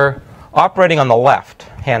 And we're operating on the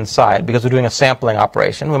left-hand side because we're doing a sampling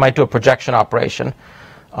operation. We might do a projection operation.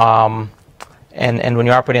 And when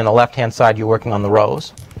you're operating on the left-hand side, you're working on the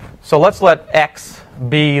rows. So let's let x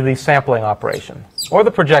be the sampling operation, or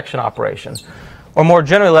the projection operation, or more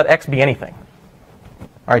generally, let x be anything.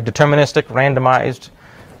 All right, deterministic, randomized,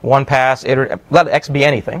 one pass, let x be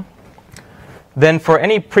anything. Then for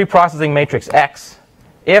any pre-processing matrix x,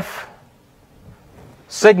 if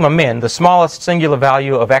sigma min, the smallest singular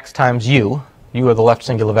value of x times u are the left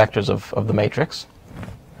singular vectors of the matrix,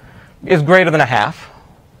 is greater than a half,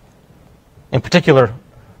 in particular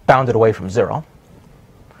bounded away from 0,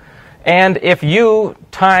 and if u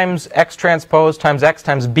times x transpose times x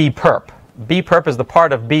times b perp is the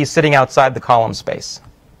part of b sitting outside the column space.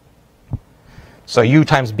 So u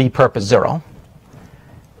times b perp is 0.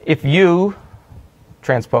 If u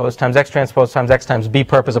transpose times x times b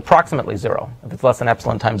perp is approximately 0, if it's less than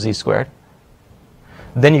epsilon times z squared,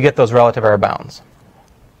 then you get those relative error bounds.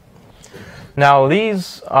 Now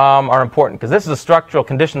these are important because this is a structural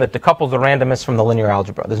condition that decouples the randomness from the linear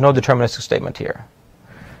algebra. There's no deterministic statement here.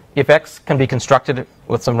 If x can be constructed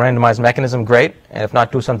with some randomized mechanism, great, and if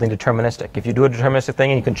not, do something deterministic. If you do a deterministic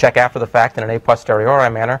thing and you can check after the fact in an a posteriori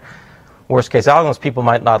manner, worst case algorithms, people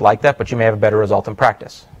might not like that, but you may have a better result in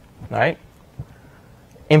practice. All right?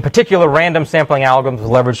 In particular, random sampling algorithms with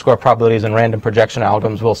leverage score probabilities and random projection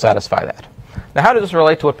algorithms will satisfy that. Now, how does this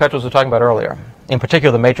relate to what Petros was talking about earlier? In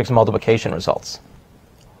particular, the matrix multiplication results.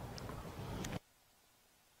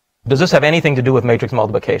 Does this have anything to do with matrix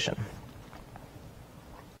multiplication?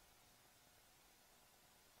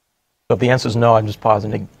 So if the answer is no, I'm just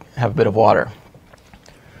pausing to have a bit of water.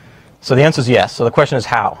 So the answer is yes. So the question is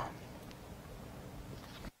how?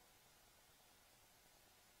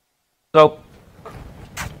 So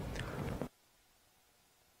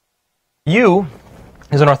U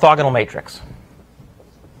is an orthogonal matrix.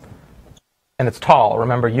 And it's tall.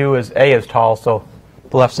 Remember, A is tall, so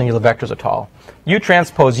the left singular vectors are tall. U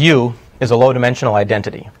transpose U is a low-dimensional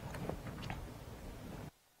identity.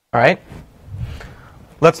 All right?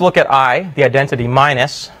 Let's look at I, the identity,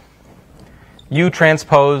 minus U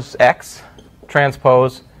transpose X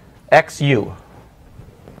transpose XU.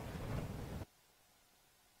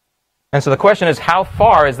 And so the question is, how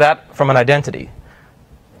far is that from an identity?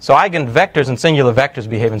 So eigenvectors and singular vectors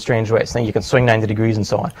behave in strange ways. Think you can swing 90 degrees and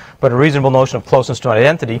so on. But a reasonable notion of closeness to an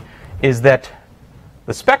identity is that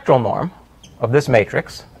the spectral norm of this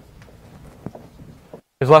matrix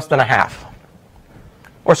is less than a half,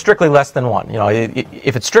 or strictly less than 1. You know,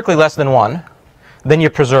 if it's strictly less than 1, then you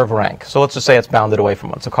preserve rank. So let's just say it's bounded away from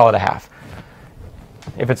 1, so call it a half.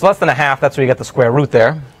 If it's less than a half, that's where you get the square root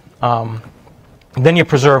there. Then you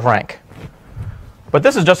preserve rank. But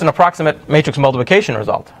this is just an approximate matrix multiplication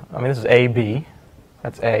result. I mean, this is A, B.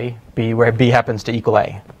 That's A, B, where B happens to equal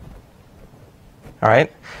A. All right?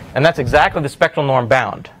 And that's exactly the spectral norm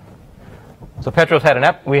bound. So Petros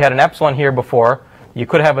had we had an epsilon here before. You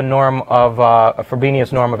could have a norm of a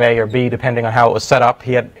Frobenius norm of A or B, depending on how it was set up.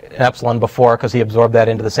 He had an epsilon before because he absorbed that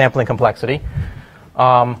into the sampling complexity.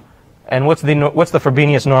 And what's the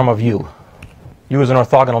Frobenius norm of U? U is an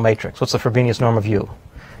orthogonal matrix. What's the Frobenius norm of U?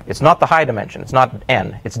 It's not the high dimension. It's not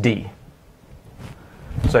n. It's d.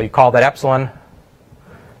 So you call that epsilon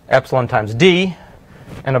times d,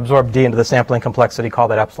 and absorb d into the sampling complexity. Call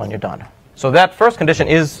that epsilon. You're done. So that first condition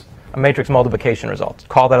is a matrix multiplication result.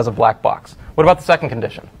 Call that as a black box. What about the second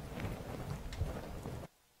condition?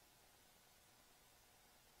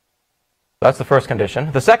 That's the first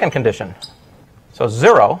condition. The second condition. So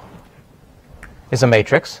 0 is a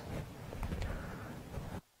matrix.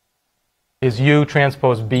 Is U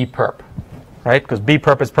transpose B perp, right? Because B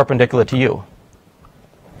perp is perpendicular to U.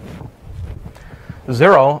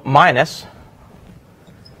 0 minus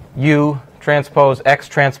U transpose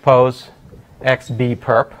XB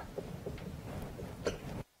perp.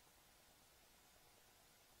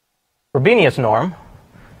 Frobenius norm.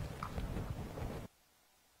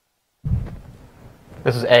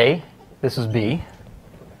 This is A. This is B.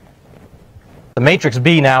 The matrix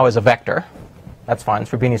B now is a vector. That's fine.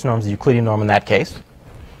 Frobenius norm is the Euclidean norm in that case.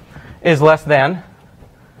 Is less than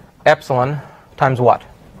epsilon times what?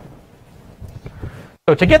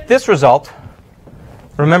 So to get this result,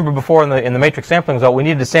 remember before in the matrix sampling result, we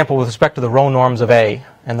needed to sample with respect to the row norms of A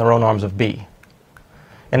and the row norms of B.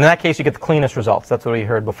 And in that case, you get the cleanest results. That's what we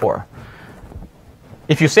heard before.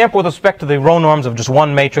 If you sample with respect to the row norms of just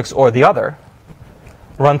one matrix or the other,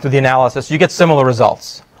 run through the analysis, you get similar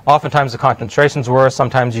results. Oftentimes the concentration's worse.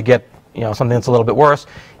 Sometimes you get something that's a little bit worse.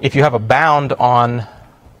 If you have a bound on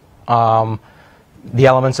the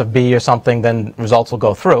elements of B or something, then results will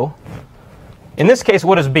go through. In this case,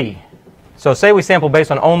 what is B? So say we sample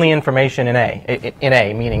based on only information in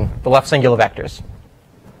A, meaning the left singular vectors.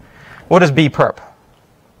 What is B perp?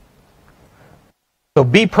 So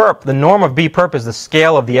B perp, the norm of B perp is the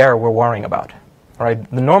scale of the error we're worrying about. All right?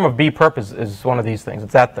 The norm of B perp is one of these things.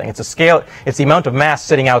 It's that thing. It's a scale. It's the amount of mass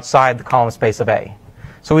sitting outside the column space of A.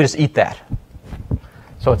 So we just eat that.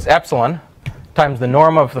 So it's epsilon times the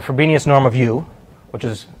norm of the Frobenius norm of U, which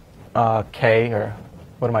is K, or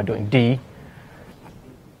what am I doing? D,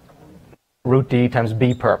 root D times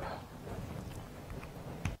B perp.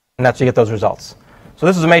 And that's how you get those results. So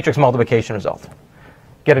this is a matrix multiplication result.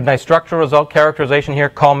 Get a nice structural result, characterization here,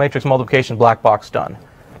 call matrix multiplication, black box, done.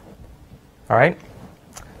 All right?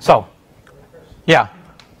 So, yeah.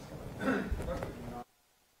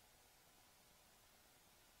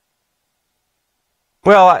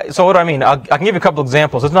 Well, so what do I mean? I can give you a couple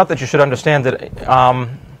examples. It's not that you should understand it.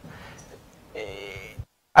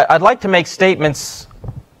 I'd like to make statements.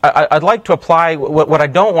 I'd like to apply what I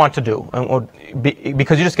don't want to do,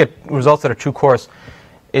 because you just get results that are too coarse,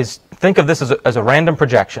 is think of this as a random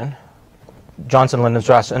projection,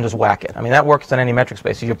 Johnson-Lindenstrass, and just whack it. I mean, that works in any metric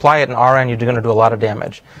space. If you apply it in Rn, you're going to do a lot of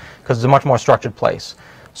damage, because it's a much more structured place.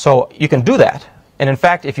 So you can do that. And in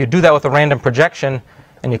fact, if you do that with a random projection,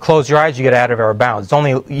 and you close your eyes, you get additive error bounds. It's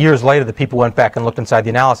only years later that people went back and looked inside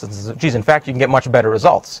the analysis and said, geez, in fact, you can get much better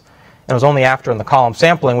results. And it was only after in the column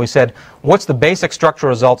sampling we said, what's the basic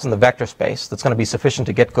structural results in the vector space that's going to be sufficient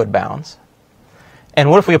to get good bounds? And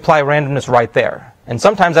what if we apply randomness right there? And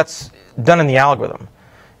sometimes that's done in the algorithm.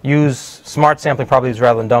 Use smart sampling probabilities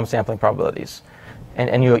rather than dumb sampling probabilities.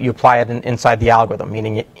 And you apply it inside the algorithm,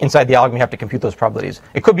 meaning inside the algorithm you have to compute those probabilities.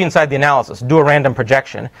 It could be inside the analysis. Do a random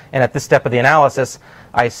projection, and at this step of the analysis,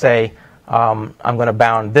 I say I'm going to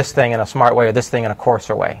bound this thing in a smart way or this thing in a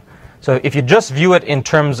coarser way. So if you just view it in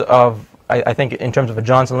terms of, I think in terms of a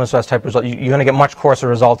Johnson-Lindenstrass type result, you're going to get much coarser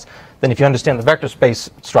results than if you understand the vector space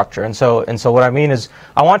structure. And so what I mean is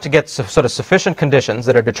I want to get sort of sufficient conditions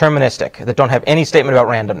that are deterministic, that don't have any statement about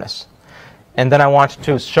randomness. And then I want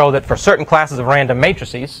to show that for certain classes of random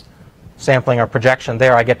matrices, sampling or projection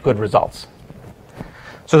there, I get good results.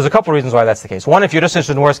 So there's a couple reasons why that's the case. One, if you're just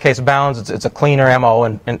interested in worst case bounds, it's a cleaner MO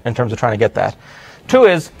in terms of trying to get that. Two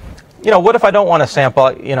is, what if I don't want to sample,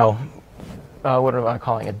 what am I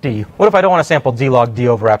calling it, D? What if I don't want to sample D log D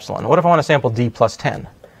over epsilon? What if I want to sample D plus 10?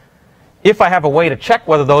 If I have a way to check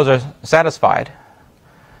whether those are satisfied,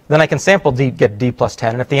 then I can sample D, get D plus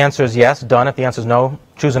 10. And if the answer is yes, done. If the answer is no,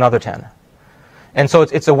 choose another 10. And so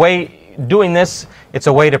it's a way, doing this, it's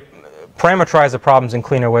a way to parameterize the problems in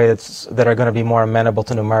cleaner ways that are going to be more amenable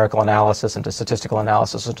to numerical analysis and to statistical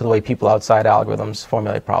analysis and to the way people outside algorithms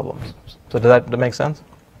formulate problems. So does that make sense?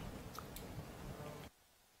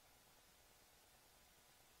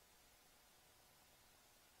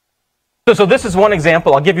 So this is one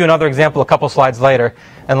example. I'll give you another example a couple slides later,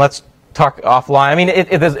 and let's talk offline. I mean,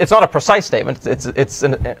 it's not a precise statement. It's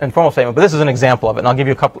an informal statement, but this is an example of it, and I'll give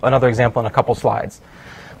you another example in a couple slides.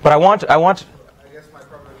 But I want. I guess my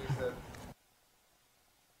problem is that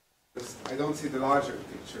I don't see the larger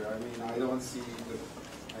picture. I mean, I don't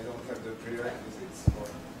have the prerequisites for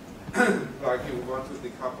like you want to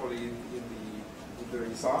decouple in the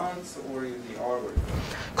results or in the algorithm.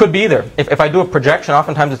 Could be either. If I do a projection,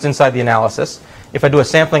 oftentimes it's inside the analysis. If I do a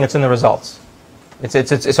sampling, it's in the results. It's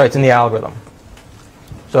in the algorithm.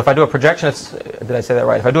 So if I do a projection, did I say that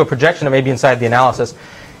right? If I do a projection, it may be inside the analysis.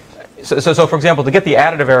 So for example, to get the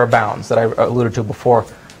additive error bounds that I alluded to before,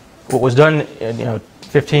 what was done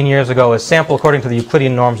 15 years ago is sample according to the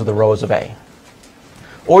Euclidean norms of the rows of A.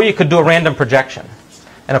 Or you could do a random projection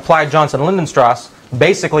and apply Johnson-Lindenstrass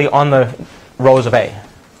basically on the rows of A.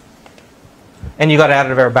 And you got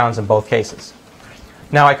additive error bounds in both cases.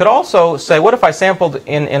 Now I could also say, what if I sampled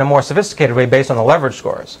in a more sophisticated way based on the leverage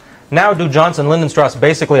scores? Now do Johnson-Lindenstrass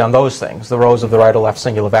basically on those things, the rows of the right or left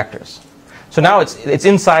singular vectors. So now it's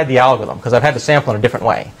inside the algorithm because I've had to sample in a different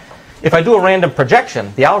way. If I do a random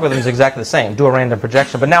projection, the algorithm is exactly the same. Do a random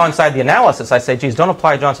projection. But now inside the analysis, I say, geez, don't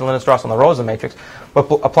apply Johnson-Lindenstrass on the rows of the matrix, but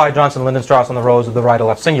apply Johnson-Lindenstrass on the rows of the right or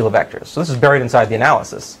left singular vectors. So this is buried inside the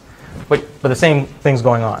analysis. But the same thing's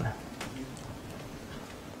going on.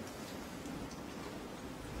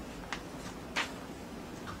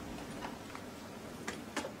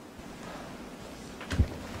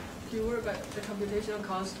 Do you worry about the computational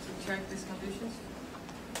cost to check these conditions?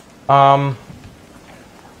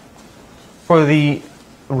 For the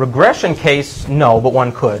regression case, no, but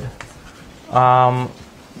one could.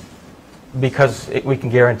 Because we can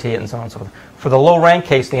guarantee it and so on and so forth. For the low rank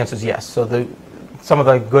case, the answer is yes. So some of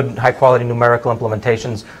the good high quality numerical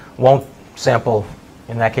implementations won't sample,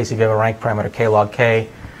 in that case if you have a rank parameter k log k,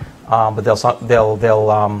 but they'll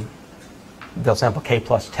sample k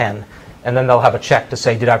plus 10, and then they'll have a check to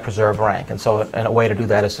say, did I preserve rank? And so a way to do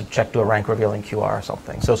that is to check to a rank revealing QR or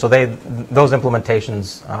something. So those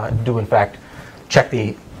implementations do in fact check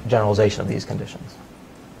the generalization of these conditions.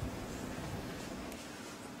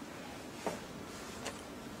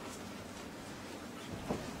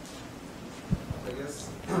 I guess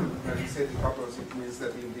when you say decouples, it means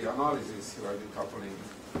that in the analysis you are decoupling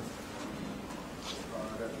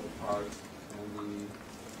the part and the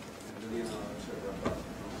linear algebra part.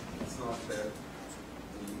 It's not that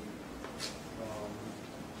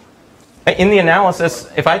in the analysis,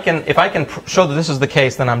 if I can show that this is the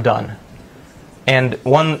case, then I'm done. And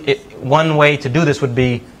one way to do this would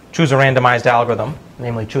be choose a randomized algorithm,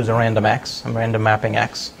 namely choose a random x, a random mapping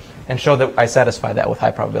x, and show that I satisfy that with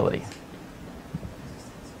high probability.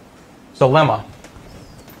 So lemma,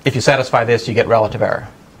 if you satisfy this, you get relative error.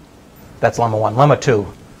 That's lemma 1. Lemma 2,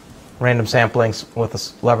 random sampling with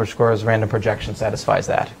the leverage scores, random projection satisfies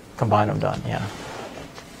that. Combine them, done, yeah.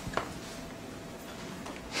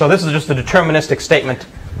 So this is just a deterministic statement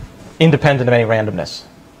independent of any randomness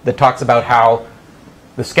that talks about how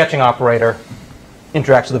the sketching operator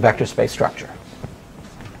interacts with the vector space structure.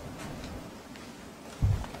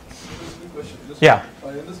 Yeah? I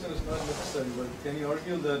understand it's not necessary, but can you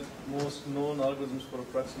argue that most known algorithms for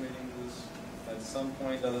approximating this at some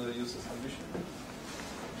point other than use this condition?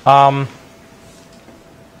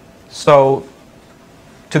 So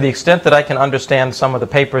to the extent that I can understand some of the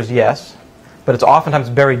papers, yes. But it's oftentimes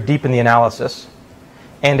buried deep in the analysis.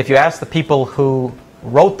 And if you ask the people who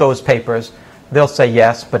wrote those papers, they'll say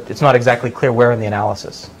yes, but it's not exactly clear where in the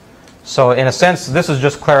analysis. So in a sense, this is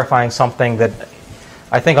just clarifying something that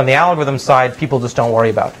I think on the algorithm side, people just don't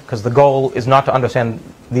worry about. Because the goal is not to understand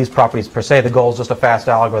these properties per se. The goal is just a fast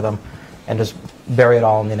algorithm and just bury it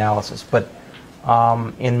all in the analysis. But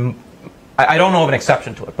I don't know of an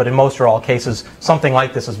exception to it, but in most or all cases, something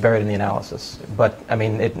like this is buried in the analysis. But I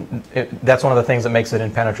mean, that's one of the things that makes it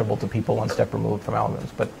impenetrable to people one step removed from algorithms.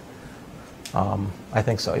 But I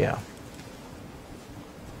think so, yeah.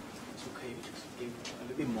 It's okay to give a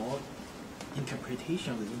little bit more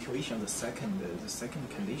interpretation of the intuition of the second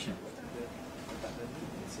condition.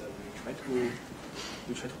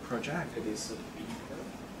 We try to project this to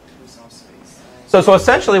some space. So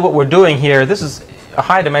essentially what we're doing here, this is a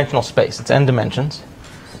high dimensional space. It's n dimensions.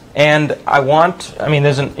 And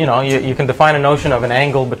you can define a notion of an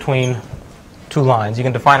angle between two lines. You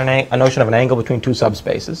can define a notion of an angle between two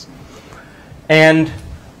subspaces. And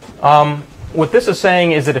what this is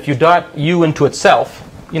saying is that if you dot U into itself,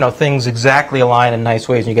 things exactly align in nice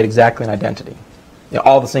ways and you get exactly an identity.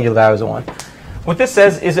 All the singular values are 1. What this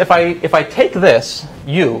says is if I take this,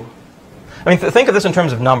 U, think of this in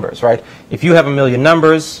terms of numbers, right? If you have 1,000,000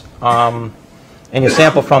 numbers and you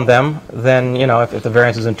sample from them, then, if the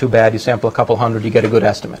variance isn't too bad, you sample a couple hundred, you get a good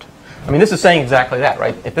estimate. This is saying exactly that,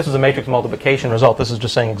 right? If this is a matrix multiplication result, this is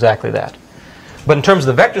just saying exactly that. But in terms of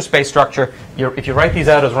the vector space structure, if you write these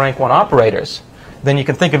out as rank 1 operators, then you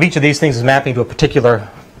can think of each of these things as mapping to a particular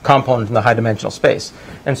component in the high dimensional space.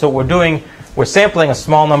 And so what we're doing, we're sampling a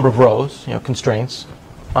small number of rows, constraints,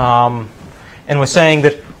 and we're saying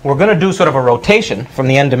that we're going to do sort of a rotation from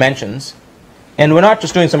the n dimensions. And we're not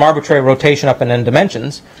just doing some arbitrary rotation up in n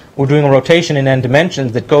dimensions. We're doing a rotation in n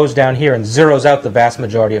dimensions that goes down here and zeroes out the vast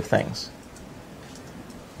majority of things.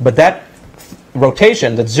 But that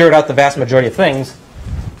rotation that zeroed out the vast majority of things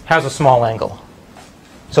has a small angle.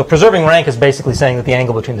 So preserving rank is basically saying that the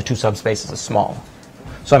angle between the two subspaces is small.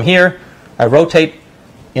 So I'm here, I rotate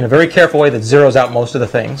in a very careful way that zeroes out most of the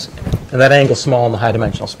things, and that angle is small in the high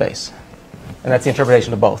dimensional space. And that's the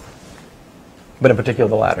interpretation of both, but in particular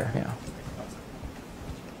the latter. Yeah.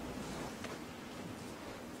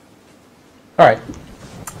 All right.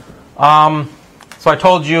 So I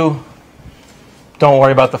told you, don't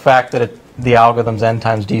worry about the fact that the algorithm's n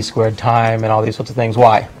times d squared time and all these sorts of things.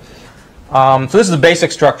 Why? So this is a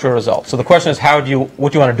basic structural result. So the question is, what do you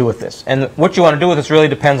want to do with this? And what you want to do with this really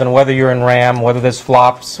depends on whether you're in RAM, whether there's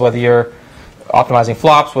flops, whether you're optimizing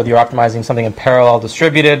flops, whether you're optimizing something in parallel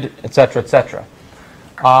distributed, etc., etc.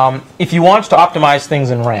 If you want to optimize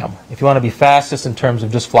things in RAM, if you want to be fastest in terms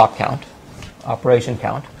of just flop count, operation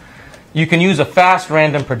count, you can use a fast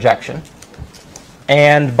random projection.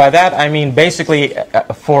 And by that, I mean basically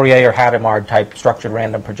a Fourier or Hadamard type structured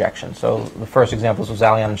random projection. So the first examples was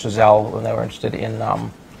Allian and Chazelle when they were interested in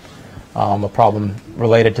a problem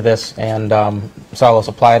related to this, and Sarlos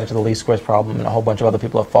applied it to the least squares problem, and a whole bunch of other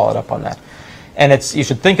people have followed up on that. And you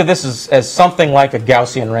should think of this as something like a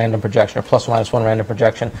Gaussian random projection, or plus or minus 1 random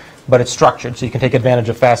projection, but it's structured, so you can take advantage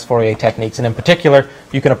of fast Fourier techniques. And in particular,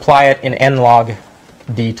 you can apply it in n log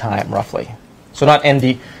d time, roughly. So not n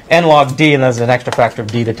log d, and there's an extra factor of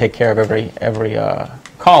d to take care of every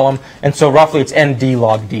column. And so roughly it's n d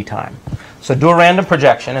log d time. So do a random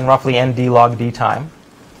projection in roughly n d log d time,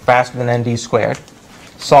 faster than n d squared.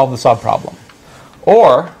 Solve the subproblem.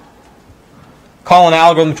 Or call an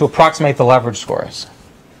algorithm to approximate the leverage scores.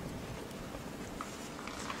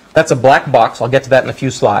 That's a black box. I'll get to that in a few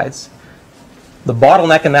slides. The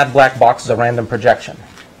bottleneck in that black box is a random projection,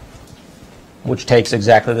 which takes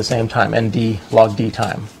exactly the same time, nd log d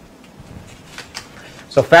time.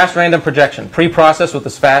 So fast random projection, pre-processed with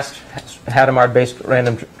this fast Hadamard-based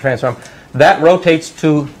random transform, that rotates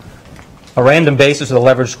to a random basis of the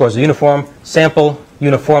leverage scores, a uniform sample,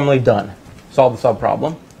 uniformly done. Solve the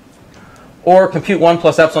subproblem. Or compute 1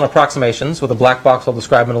 plus epsilon approximations with a black box I'll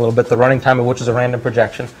describe in a little bit, the running time of which is a random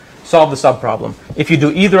projection. Solve the subproblem. If you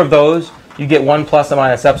do either of those, you get 1 plus or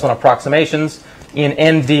minus epsilon approximations. In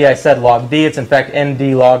nd, I said log d. It's in fact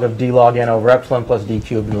nd log of d log n over epsilon plus d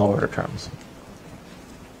cubed in lower order terms.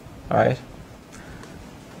 All right.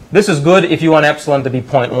 This is good if you want epsilon to be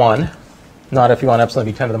 0.1, not if you want epsilon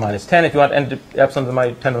to be 10 to the minus 10. If you want epsilon to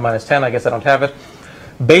be 10 to the minus 10, I guess I don't have it.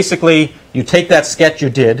 Basically, you take that sketch you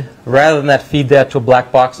did, rather than that feed that to a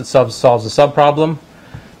black box that solves the subproblem,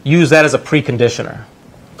 use that as a preconditioner.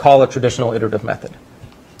 Call it traditional iterative method.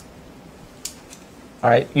 All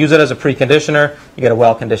right, use it as a preconditioner. You get a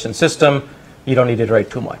well-conditioned system. You don't need to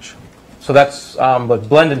iterate too much. So that's what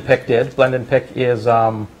blend and pick did. Blend and pick is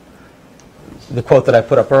the quote that I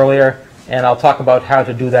put up earlier, and I'll talk about how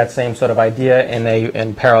to do that same sort of idea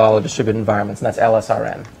in parallel or distributed environments, and that's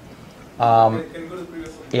LSRN. Can you go to the previous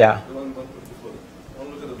one? Yeah. The one before. I want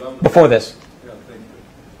to look at the bound. Before this. Yeah, thank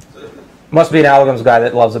you. So, Must be an algorithms guy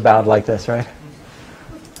that loves a bound like this, right?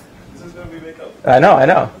 this is going to be make up. I know, I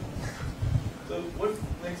know. So what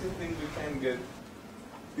makes you think we can get,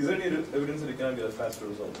 is there any evidence that we can get a faster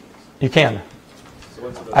result? You can. So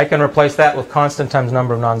what's the I can replace that with constant times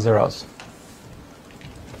number of non-zeros.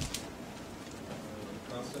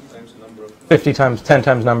 constant times the number of 50 times, 10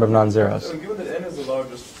 times number of non-zeros. So given that n is the large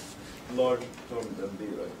term than d,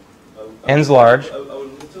 right? N's large. I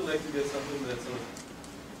would still like to get something that's sort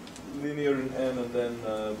of linear in n and then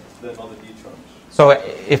all the d terms. So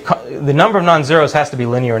if the number of non-zeros has to be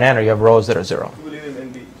linear in n, or you have rows that are zero. Linear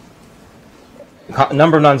in nd.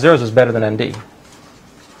 Number of non-zeros is better than nd. Yeah,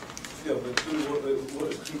 but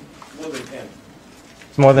more than n.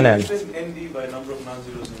 It's more than n. If it's nd by number of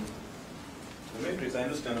non-zeros in the matrix, I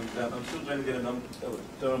understand. I'm still trying to get a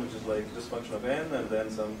term which is like just function of n and then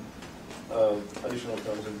some additional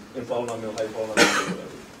terms in polynomial, high polynomial, whatever.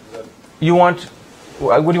 Is that You want,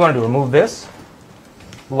 what do you want to do? Remove this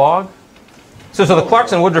log? So the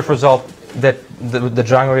Clarkson-Woodruff result that the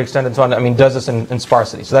Drangeri extended and so on, I mean, does this in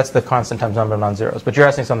sparsity. So that's the constant times number of non-zeros. But you're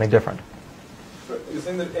asking something different. You're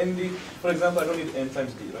saying that nd, for example, I don't need n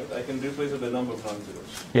times d, right? I can replace it with the number of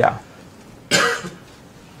non-zeros. Yeah.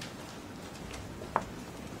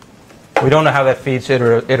 We don't know how that feeds to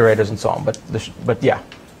iterators and so on, but yeah.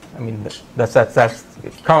 I mean, that's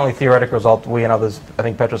currently theoretical result. We and others, I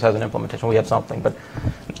think Petros has an implementation. We have something,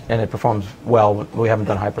 and it performs well. We haven't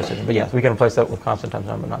done high precision. But yes, we can replace that with constant times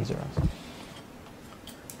number of non-zeros.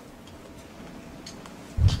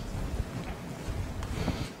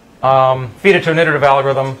 Feed it to an iterative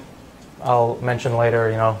algorithm. I'll mention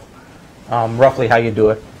later, roughly how you do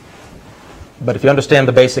it. But if you understand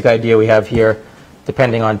the basic idea we have here,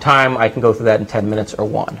 depending on time, I can go through that in 10 minutes or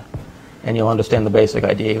 1. And you'll understand the basic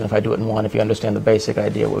idea, even if I do it in 1, if you understand the basic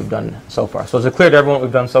idea what we've done so far. So is it clear to everyone what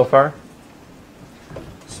we've done so far?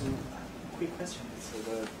 So, quick question.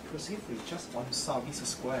 So if we just want to solve this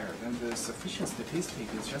square, then the sufficient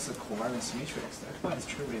statistic is just a covariance matrix. That one is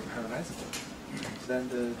trivially parallelizable.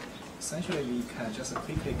 Then essentially we can just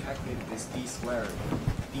quickly calculate this d squared,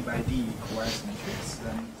 d by d covariance matrix,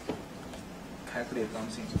 then calculate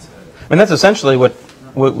something. I mean, that's essentially what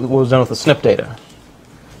was done with the SNP data.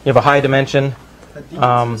 You have a high dimension. But d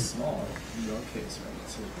is small in your case, right?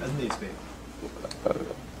 So n is big.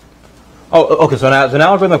 Oh, okay. So now, as an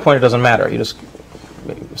algorithmic point, it doesn't matter. You just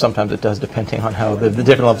sometimes it does, depending on how the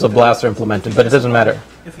different levels of BLAST are implemented. But it doesn't matter.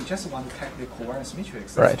 If we just want to calculate covariance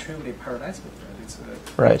matrix, Right. that's trivially parallelizable, right? It's,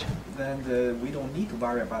 Right. then we don't need to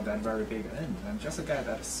worry about that very big n. And just get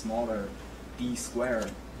that smaller d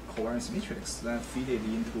squared covariance matrix, then feed it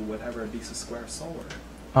into whatever this square solver.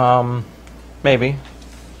 Maybe.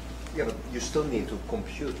 Yeah, but you still need to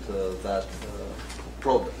compute that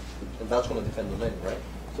product, and that's going to depend on n, right?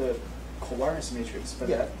 The covariance matrix, but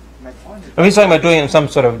Yeah. my point is. Oh, he's talking about doing it in some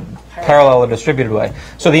sort of parallel or distributed way.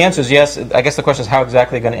 So the answer is yes. I guess the question is how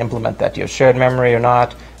exactly you're going to implement that. Do you have shared memory or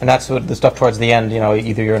not? And that's what the stuff towards the end. You know,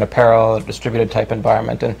 either you're in a parallel or distributed type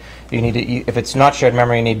environment, and you need to. If it's not shared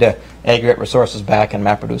memory, you need to aggregate resources back, and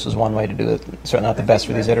MapReduce is one way to do it. Certainly not the best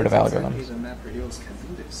for these iterative algorithms. The MapReduce can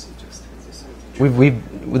do this. It just has this.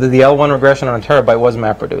 The L1 regression on a terabyte was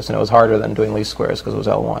MapReduce, and it was harder than doing least squares because it was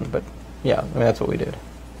L1. But yeah, I mean that's what we did.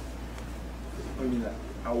 What do you mean that?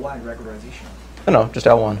 L1 regularization. No, just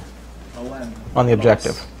L1 L1 on the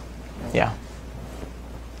objective. Yeah.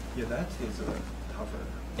 Yeah, that is a tougher.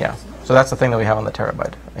 Yeah. So that's the thing that we have on the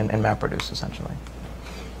terabyte in MapReduce essentially.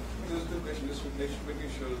 Just a question, just making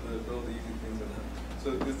sure that all the easy things are done. So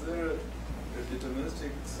is there a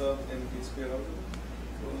deterministic sub-ND squared algorithm?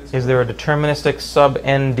 Is there a deterministic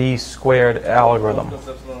sub-ND squared algorithm?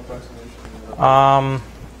 Epsilon approximation.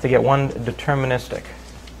 To get one deterministic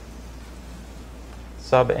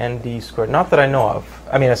sub-ND squared. Not that I know of.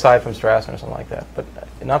 I mean, aside from Strassen or something like that. But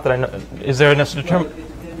not that I know. Is there a Well, determinist? it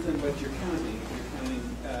depends on what you're counting. If you're counting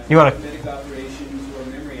You wanna- arithmetic operations or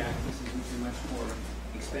memory accesses, which are much more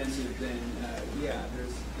expensive, then yeah,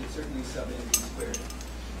 it's certainly sub-ND squared.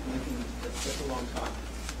 That's a long talk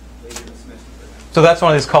later in the semester for that. So that's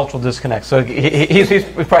one of these cultural disconnects. So he's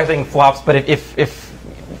probably saying flops, but if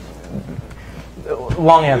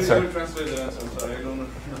long answer. Translate the answer, I'm sorry, I don't know.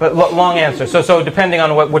 But long answer. So depending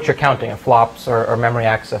on what you're counting, flops or memory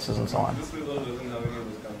accesses and so on. This result doesn't have any of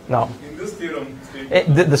this counting. No. In this theorem,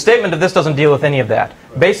 The statement of this doesn't deal with any of that.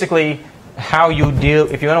 Basically, how you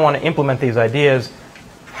deal, if you don't want to implement these ideas,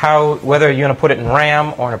 whether you're going to put it in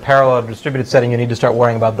RAM or in a parallel or distributed setting, you need to start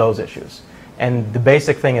worrying about those issues. And the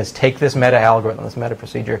basic thing is take this meta algorithm, this meta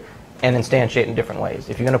procedure, and instantiate in different ways.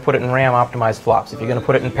 If you're going to put it in RAM, optimize flops. If you're going to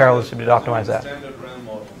put it in parallel distributed, optimize that. standard RAM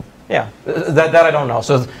model. Yeah, that I don't know.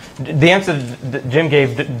 So the answer that Jim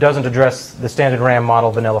gave doesn't address the standard RAM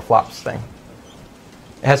model vanilla flops thing.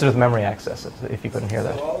 It has to do with memory accesses, if you couldn't hear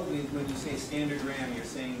that. So all of these, when you say standard RAM, you're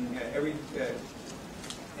saying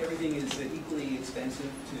everything is equally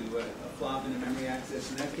expensive to a flop and a memory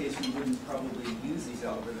access. In that case, we wouldn't probably use these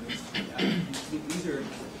algorithms. These are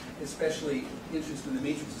especially interested in the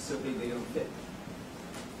matrix is so big they don't fit.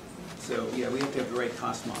 So yeah, we have to have the right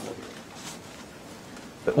cost model here.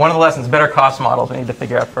 But one of the lessons, better cost models we need to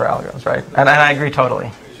figure out for algorithms, right? And I agree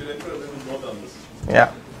totally. Should I put a little note on this?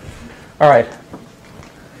 Yeah. All right.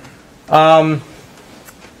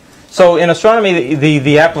 So in astronomy,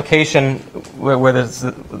 the application where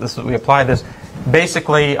we apply this,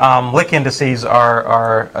 basically Lick indices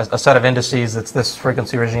are a set of indices. It's this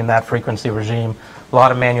frequency regime, that frequency regime. A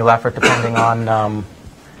lot of manual effort depending on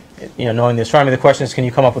knowing the astronomy. The question is, can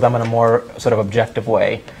you come up with them in a more sort of objective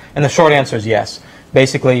way? And the short answer is yes.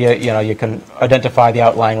 Basically, you can identify the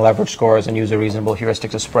outlying leverage scores and use a reasonable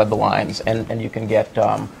heuristic to spread the lines, and you can get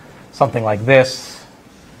something like this,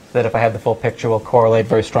 that if I had the full picture will correlate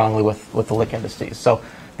very strongly with the Lick indices. So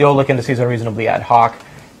the old Lick indices are reasonably ad hoc.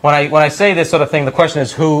 When I say this sort of thing, the question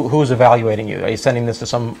is who's evaluating you? Are you sending this to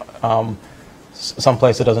some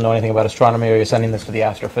place that doesn't know anything about astronomy, or are you sending this to the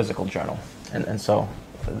Astrophysical Journal? And so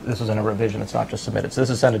this is in a revision. It's not just submitted. So this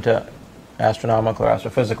is sent to Astronomical or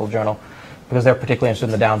Astrophysical Journal because they're particularly interested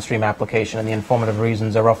in the downstream application, and the informative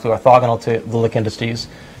reasons are roughly orthogonal to the Lick indices,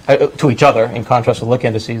 to each other, in contrast with Lick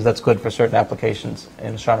indices. That's good for certain applications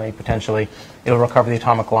in astronomy, potentially. It'll recover the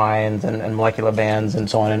atomic lines and molecular bands and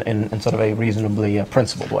so on in sort of a reasonably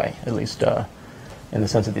principled way, at least in the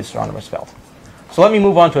sense that the astronomers felt. So let me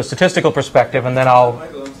move on to a statistical perspective, and then I'll...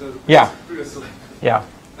 Michael, Yeah. Yeah.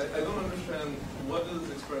 I don't understand, what does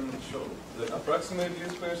this experiment show? That approximate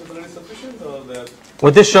least squares is already sufficient, or that...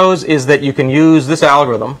 What this shows is that you can use this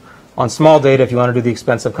algorithm on small data if you want to do the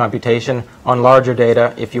expensive computation, on larger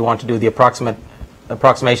data if you want to do the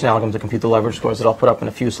approximation algorithm to compute the leverage scores that I'll put up in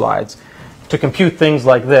a few slides, to compute things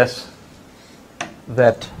like this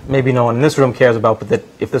that maybe no one in this room cares about, but that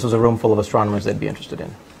if this was a room full of astronomers, they'd be interested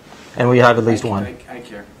in. And we have at least one. I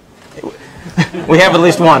care. We have at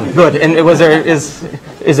least one. Good. And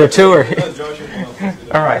is there two or?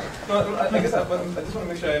 All right. No, I guess I just want to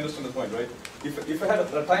make sure I understand the point, right? If I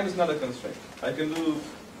had time is not a constraint, I can do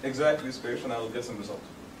exact least squares and I will get some result.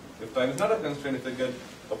 If time is not a constraint, if I get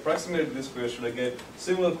approximated least squares, should I get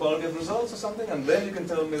similar quality of results or something? And then you can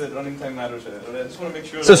tell me that running time matters. I just want to make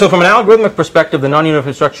sure. So from an algorithmic perspective, the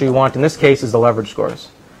non-uniform structure you want in this case is the leverage scores.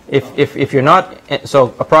 If you're not,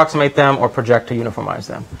 so approximate them or project to uniformize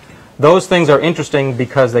them. Those things are interesting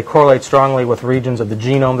because they correlate strongly with regions of the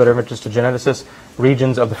genome that are of interest to geneticists,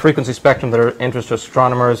 regions of the frequency spectrum that are of interest to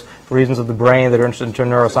astronomers, regions of the brain that are interested to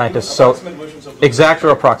neuroscientists. So, exact or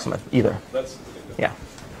approximate, either. Yeah.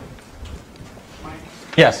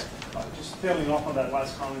 Yes? Just tailing off on that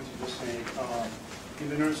last comment you just made, in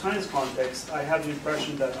the neuroscience context, I have the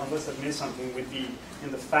impression that unless I've missed something,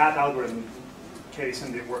 in the fat algorithm case,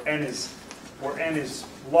 where n is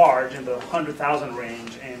large in the 100,000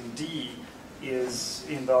 range, and d is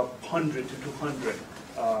in the 100 to 200.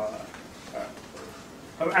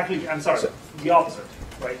 Actually, I'm sorry, the opposite,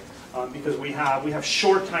 right? Because we have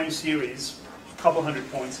short time series, a couple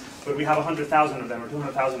hundred points, but we have 100,000 of them or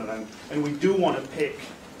 200,000 of them, and we do want to pick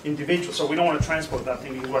individual, so we don't want to transport that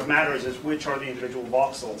thing, because what matters is which are the individual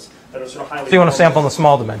voxels that are sort of highly... So you want to sample in the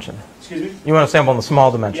small dimension? Excuse me? You want to sample in the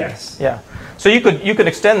small dimension? Yes. Yeah. So you could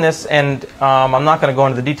extend this, and I'm not going to go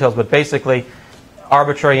into the details, but basically,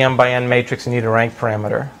 arbitrary m by n matrix, you need a rank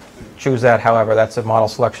parameter. Choose that, however, that's a model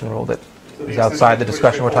selection rule that is outside the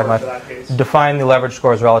discussion we're talking about. Define the leverage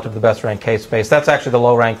scores relative to the best rank case space. That's actually the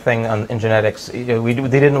low rank thing in genetics. We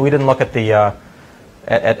didn't look at the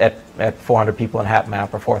at 400 people in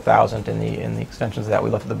HapMap or 4,000 in the extensions of that. We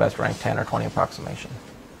looked at the best rank 10 or 20 approximation.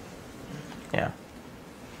 Yeah.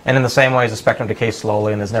 And in the same way as the spectrum decays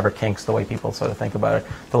slowly and there's never kinks the way people sort of think about it,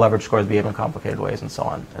 the leverage scores behave in complicated ways and so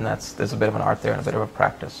on. And there's a bit of an art there and a bit of a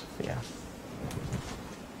practice. But yeah.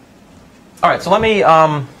 All right, so let me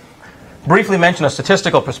briefly mention a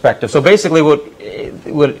statistical perspective. So basically what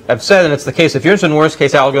I've said, and it's the case, if you're interested in worst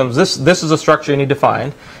case algorithms, this is a structure you need to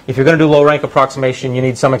find. If you're going to do low rank approximation, you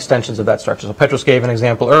need some extensions of that structure. So Petros gave an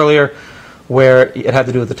example earlier where it had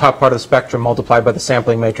to do with the top part of the spectrum multiplied by the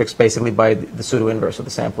sampling matrix, basically by the pseudo-inverse of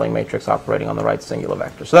the sampling matrix operating on the right singular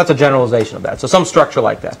vector. So that's a generalization of that. So some structure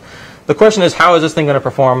like that. The question is, how is this thing going to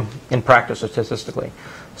perform in practice or statistically?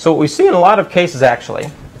 So what we see in a lot of cases,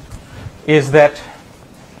 actually, is that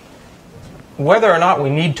whether or not we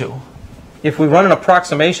need to, if we run an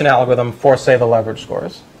approximation algorithm for, say, the leverage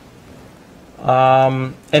scores,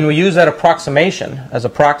 and we use that approximation as a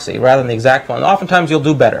proxy rather than the exact one, oftentimes you'll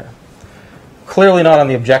do better. Clearly not on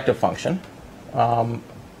the objective function,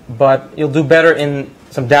 but you'll do better in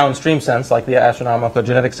some downstream sense, like the astronomical or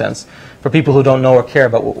genetic sense, for people who don't know or care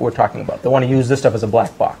about what we're talking about. They want to use this stuff as a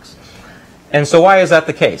black box. And so why is that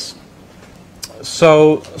the case?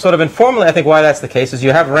 So sort of informally, I think why that's the case is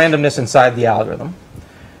you have randomness inside the algorithm,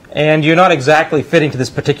 and you're not exactly fitting to this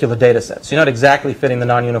particular data set. So you're not exactly fitting the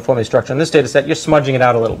non-uniformity structure in this data set. You're smudging it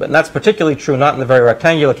out a little bit. And that's particularly true not in the very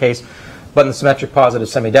rectangular case, but in the symmetric positive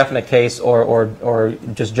semi-definite case or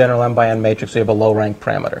just general m by n matrix, so you have a low rank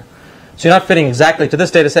parameter. So you're not fitting exactly to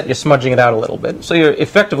this data set, you're smudging it out a little bit. So you're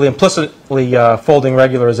effectively implicitly folding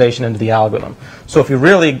regularization into the algorithm. So if you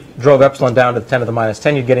really drove epsilon down to the 10 to the minus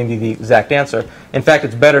 10, you're getting the exact answer. In fact,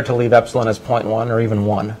 it's better to leave epsilon as 0.1 or even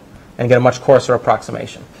 1 and get a much coarser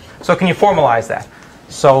approximation. So can you formalize that?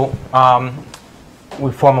 So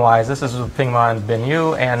we formalize this. This is with Pingma and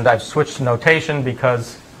Bin-Yu, and I've switched to notation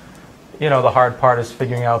because the hard part is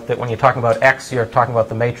figuring out that when you're talking about x, you're talking about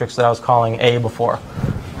the matrix that I was calling A before.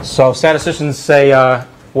 So statisticians say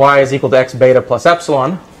y is equal to x beta plus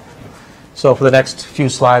epsilon. So for the next few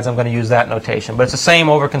slides, I'm going to use that notation. But it's the same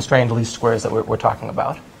over-constrained least squares that we're talking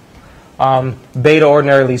about. Beta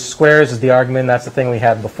ordinary least squares is the argument. That's the thing we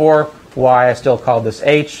had before. Y, I still called this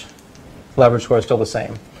h. Leverage score is still the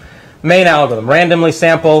same. Main algorithm, randomly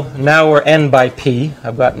sample. Now we're n by p.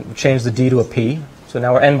 I've changed the d to a p. So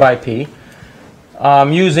now we're n by p.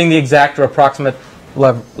 Using the exact or approximate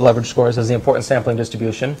leverage scores as the important sampling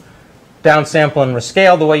distribution. Downsample and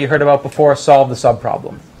rescale, the way you heard about before, solve the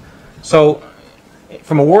subproblem. So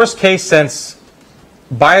from a worst case sense,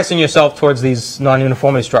 biasing yourself towards these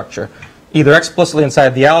non-uniformity structure, either explicitly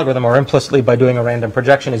inside the algorithm or implicitly by doing a random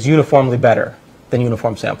projection, is uniformly better than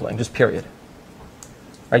uniform sampling, just period.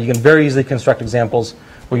 Right, you can very easily construct examples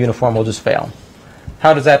where uniform will just fail.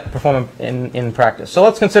 How does that perform in practice? So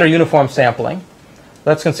let's consider uniform sampling.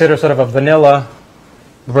 Let's consider sort of a vanilla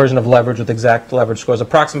version of leverage with exact leverage scores,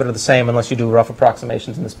 approximate or the same unless you do rough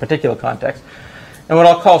approximations in this particular context. And what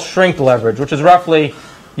I'll call shrink leverage, which is roughly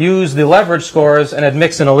use the leverage scores and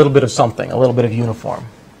mix in a little bit of something, a little bit of uniform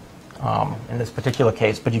in this particular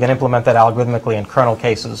case. But you can implement that algorithmically in kernel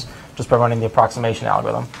cases just by running the approximation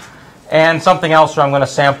algorithm. And something else where I'm going to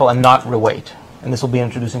sample and not reweight. And this will be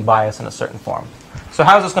introducing bias in a certain form. So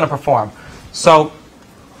how is this going to perform? So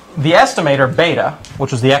the estimator, beta,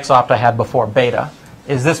 which was the x-opt I had before, beta,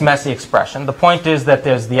 is this messy expression. The point is that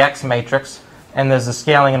there's the x matrix and there's the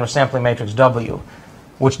scaling and resampling matrix W.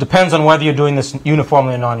 which depends on whether you're doing this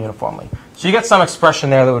uniformly or non-uniformly. So you get some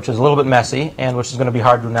expression there which is a little bit messy and which is going to be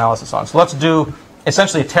hard to do analysis on. So let's do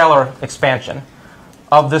essentially a Taylor expansion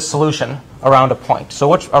of this solution around a point.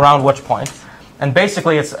 So around which point? And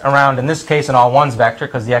basically it's around, in this case, an all ones vector,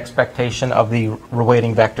 because the expectation of the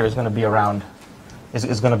reweighting vector is going to be around,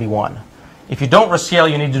 is going to be 1. If you don't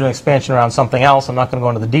rescale, you need to do an expansion around something else. I'm not going to go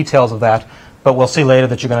into the details of that, but we'll see later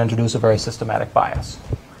that you're going to introduce a very systematic bias.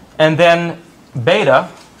 And then beta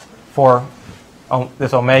for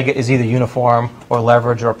this omega is either uniform or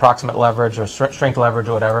leverage or approximate leverage or strength leverage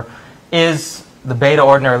or whatever, is the beta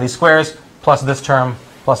ordinary least squares plus this term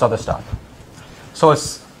plus other stuff. So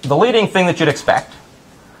it's the leading thing that you'd expect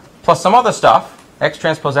plus some other stuff, x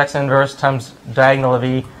transpose x inverse times diagonal of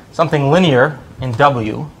E, something linear in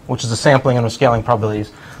W, which is the sampling and rescaling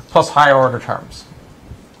probabilities, plus higher order terms.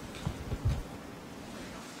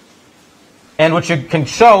 And what you can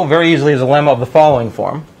show very easily is a lemma of the following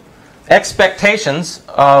form. Expectations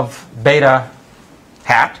of beta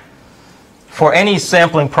hat for any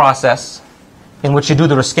sampling process in which you do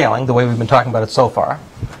the rescaling, the way we've been talking about it so far,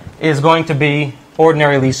 is going to be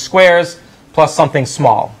ordinary least squares plus something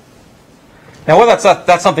small. Now whether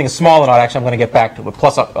that's something small or not, actually I'm going to get back to, but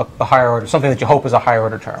plus a higher order, something that you hope is a higher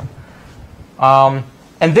order term.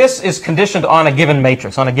 And this is conditioned on a given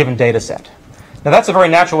matrix, on a given data set. Now that's a very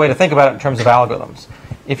natural way to think about it in terms of algorithms.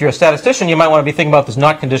 If you're a statistician, you might want to be thinking about this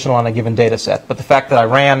not conditional on a given data set, but the fact that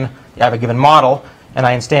I have a given model, and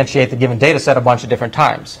I instantiate the given data set a bunch of different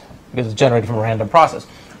times, because it's generated from a random process.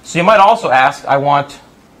 So you might also ask, I want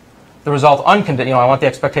the result unconditional, I want the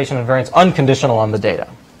expectation of variance unconditional on the data.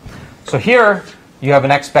 So here you have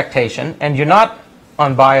an expectation, and you're not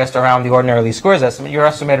unbiased around the ordinary least squares estimate. You're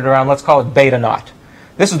estimated around, let's call it beta naught.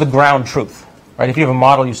 This is the ground truth. Right? If you have a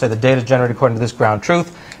model, you say the data is generated according to this ground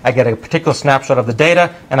truth. I get a particular snapshot of the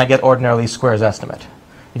data, and I get ordinary least squares estimate.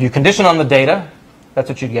 If you condition on the data, that's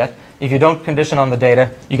what you get. If you don't condition on the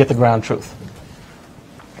data, you get the ground truth.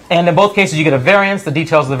 And in both cases, you get a variance. The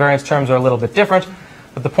details of the variance terms are a little bit different.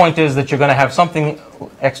 But the point is that you're going to have something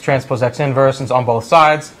x transpose x inverse on both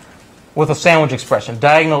sides with a sandwich expression.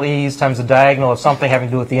 Diagonal e's times the diagonal of something having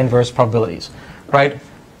to do with the inverse probabilities. Right?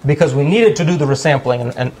 Because we needed to do the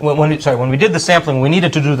resampling, and when we did the sampling, we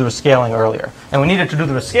needed to do the rescaling earlier. And we needed to do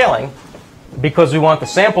the rescaling because we want the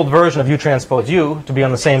sampled version of U transpose U to be on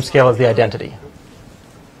the same scale as the identity.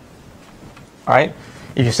 All right?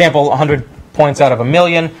 If you sample 100 points out of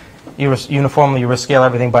 1,000,000, uniformly you rescale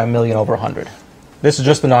everything by 1,000,000 over 100. This is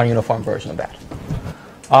just the non-uniform version of that.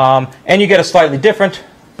 And you get a slightly different,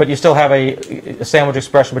 but you still have a sandwich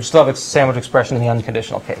expression, but you still have a sandwich expression in the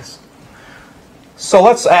unconditional case. So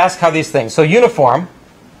let's ask how these things. So uniform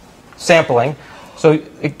sampling. So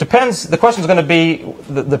it depends. The question is going to be,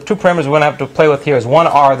 the two parameters we're going to have to play with here is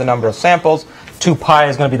 1r, the number of samples. 2 pi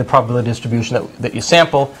is going to be the probability distribution that you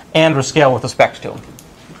sample, and rescale with respect to.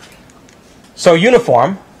 So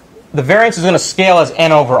uniform, the variance is going to scale as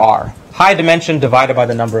n over r. High dimension divided by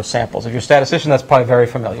the number of samples. If you're a statistician, that's probably very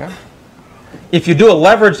familiar. If you do a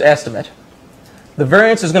leveraged estimate, the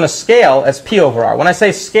variance is going to scale as p over r. When I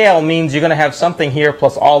say scale, means you're going to have something here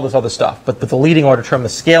plus all this other stuff. But the leading order term, the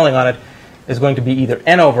scaling on it, is going to be either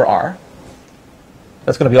n over r.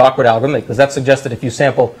 That's going to be awkward algorithmic, because that suggests that if you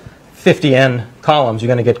sample 50 n columns, you're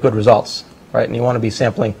going to get good results. Right? And you want to be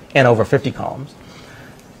sampling n over 50 columns.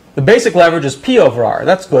 The basic leverage is p over r.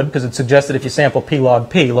 That's good, because it suggests that if you sample p log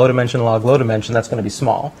p, low dimension log low dimension, that's going to be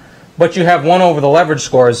small. But you have 1 over the leverage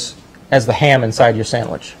scores as the ham inside your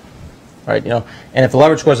sandwich. Right, and if the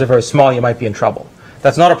leverage scores are very small, you might be in trouble.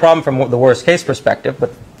 That's not a problem from the worst case perspective,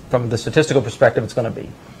 but from the statistical perspective, it's going to be.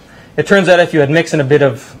 It turns out if you had mixed in a bit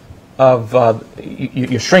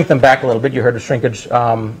you shrink them back a little bit. You heard of shrinkage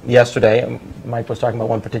yesterday. Mike was talking about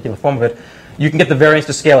one particular form of it. You can get the variance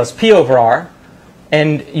to scale as p over r,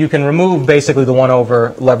 and you can remove basically the 1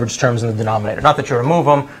 over leverage terms in the denominator. Not that you remove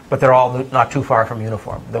them, but they're all not too far from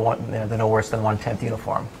uniform. They're no worse than 1/10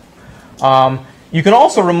 uniform. You can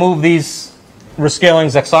also remove these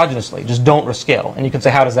rescalings exogenously. Just don't rescale. And you can say,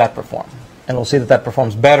 how does that perform? And we'll see that that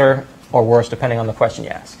performs better or worse depending on the question you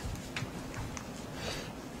ask.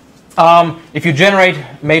 If you generate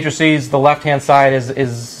matrices, the left-hand side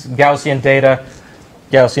is Gaussian data.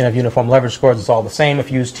 Gaussian of uniform leverage scores. It's all the same.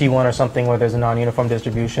 If you use T1 or something where there's a non-uniform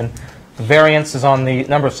distribution. The variance is on the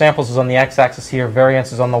number of samples is on the x-axis here.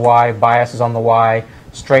 Variance is on the y. Bias is on the y.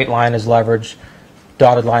 Straight line is leverage.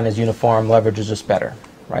 Dotted line is uniform. Leverage is just better.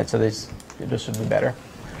 Right? So this should be better.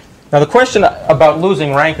 Now the question about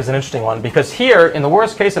losing rank is an interesting one, because here in the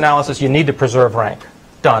worst case analysis you need to preserve rank.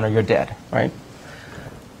 Done, or you're dead. Right?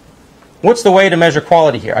 What's the way to measure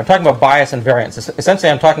quality here? I'm talking about bias and variance. Essentially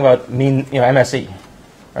I'm talking about mean, MSE.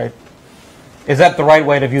 right? Is that the right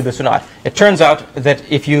way to view this or not? It turns out that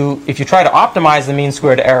if you try to optimize the mean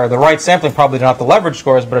squared error, the right sampling probably not the leverage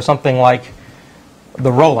scores, but are something like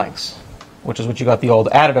the row lengths, which is what you got the old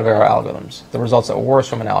additive error algorithms. The results that were worse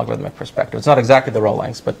from an algorithmic perspective. It's not exactly the row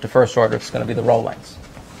lengths, but to first order, it's going to be the row lengths.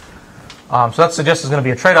 So that suggests there's going to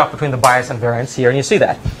be a trade-off between the bias and variance here, and you see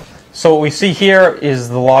that. So what we see here is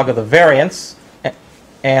the log of the variance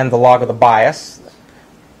and the log of the bias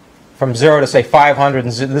from 0 to, say, 500,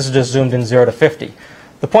 and this is just zoomed in 0 to 50.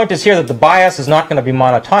 The point is here that the bias is not going to be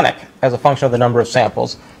monotonic as a function of the number of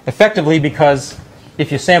samples, effectively because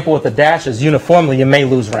if you sample with the dashes uniformly, you may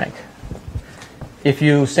lose rank. If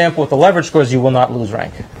you sample with the leverage scores, you will not lose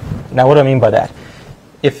rank. Now, what do I mean by that?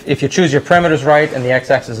 If you choose your parameters right and the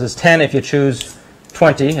x-axis is 10, if you choose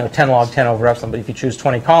 20, 10 log 10 over epsilon, but if you choose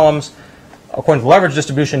 20 columns, according to the leverage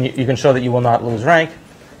distribution, you can show that you will not lose rank.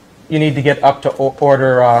 You need to get up to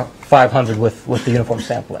order 500 with the uniform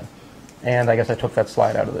sampling. And I guess I took that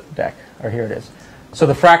slide out of the deck, or here it is. So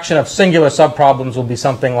the fraction of singular subproblems will be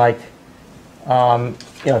something like,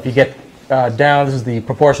 if you get down, this is the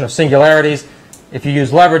proportion of singularities. If you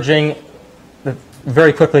use leveraging,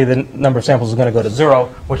 very quickly the number of samples is going to go to 0,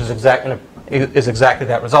 which is exactly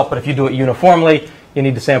that result. But if you do it uniformly, you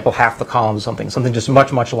need to sample half the columns, something just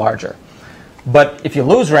much, much larger. But if you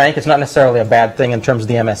lose rank, it's not necessarily a bad thing in terms of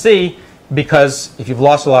the MSE, because if you've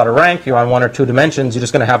lost a lot of rank, you're on 1 or 2 dimensions, you're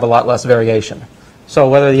just going to have a lot less variation. So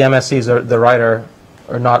whether the MSEs are the right or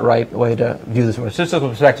not right way to view this from a statistical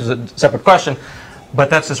perspective is a separate question. But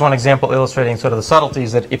that's just one example illustrating sort of the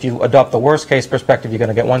subtleties that if you adopt the worst case perspective, you're going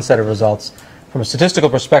to get one set of results. From a statistical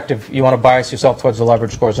perspective, you want to bias yourself towards the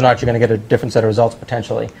leverage scores or not, you're going to get a different set of results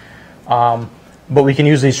potentially. But we can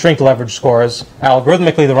use these shrink leverage scores.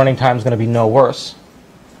 Algorithmically, the running time is going to be no worse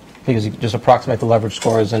because you just approximate the leverage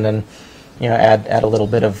scores and then add a little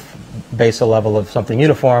bit of base level of something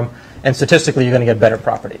uniform. And statistically, you're going to get better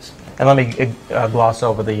properties. And let me gloss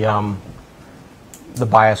over the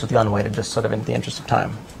bias with the unweighted, just sort of in the interest of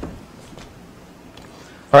time.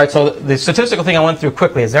 All right, so the statistical thing I went through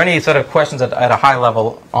quickly. Is there any sort of questions at a high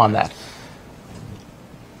level on that?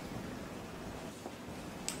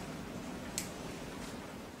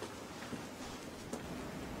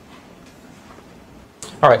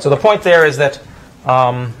 All right, so the point there is that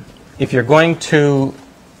if you're going to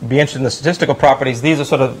be interested in the statistical properties, these are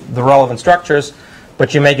sort of the relevant structures,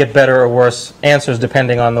 but you may get better or worse answers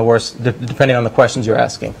depending on the questions you're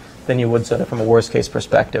asking than you would sort of from a worst case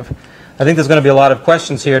perspective. I think there's going to be a lot of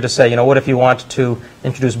questions here to say, what if you want to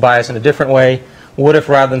introduce bias in a different way? What if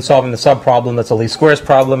rather than solving the subproblem that's a least squares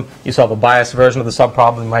problem, you solve a biased version of the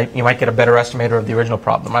subproblem? You might get a better estimator of the original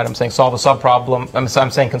problem, right? I'm saying solve a subproblem.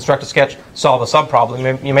 I'm saying construct a sketch, solve a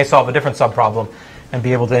subproblem. You may solve a different subproblem and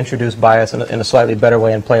be able to introduce bias in a slightly better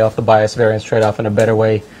way and play off the bias variance trade-off in a better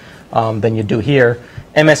way than you do here.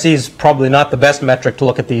 MSE is probably not the best metric to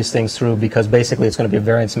look at these things through because basically it's going to be a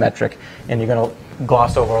variance metric and you're going to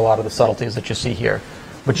gloss over a lot of the subtleties that you see here.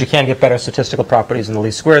 But you can get better statistical properties in the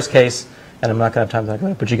least squares case, and I'm not going to have time to talk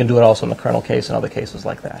about it, but you can do it also in the kernel case and other cases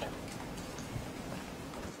like that.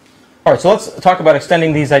 All right, so let's talk about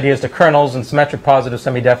extending these ideas to kernels and symmetric positive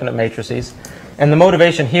semi-definite matrices. And the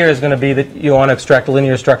motivation here is going to be that you want to extract a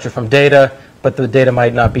linear structure from data, but the data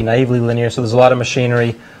might not be naively linear, so there's a lot of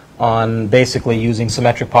machinery on basically using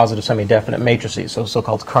symmetric positive semi-definite matrices, so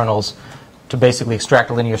so-called kernels, to basically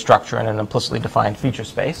extract a linear structure in an implicitly defined feature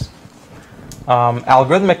space.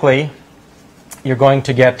 Algorithmically, you're going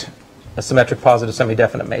to get a symmetric positive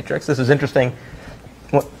semi-definite matrix. This is interesting.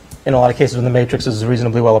 In a lot of cases when the matrix is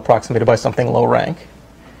reasonably well approximated by something low rank.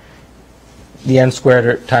 The n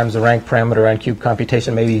squared times the rank parameter n cubed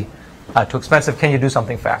computation may be too expensive. Can you do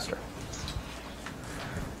something faster?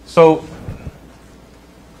 So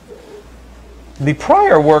the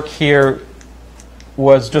prior work here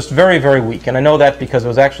was just very, very weak. And I know that because it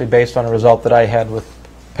was actually based on a result that I had with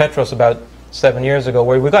Petros about 7 years ago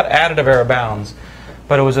where we got additive error bounds,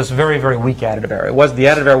 but it was just very, very weak additive error. The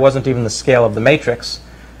additive error wasn't even the scale of the matrix.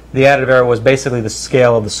 The additive error was basically the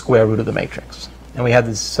scale of the square root of the matrix. And we had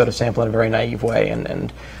this sort of sample in a very naive way.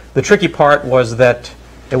 And the tricky part was that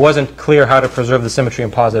it wasn't clear how to preserve the symmetry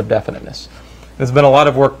and positive definiteness. There's been a lot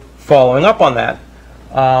of work following up on that.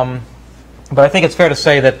 But I think it's fair to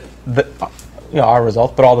say that our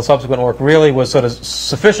result, but all the subsequent work really was sort of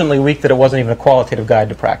sufficiently weak that it wasn't even a qualitative guide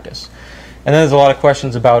to practice. And then there's a lot of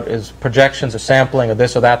questions about is projections or sampling or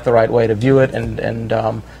this or that the right way to view it. And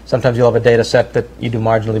sometimes you'll have a data set that you do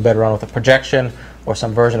marginally better on with a projection or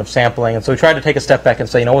some version of sampling. And so we tried to take a step back and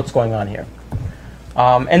say, what's going on here?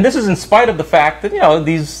 And this is in spite of the fact that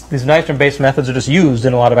these nitrogen-based methods are just used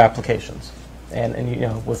in a lot of applications,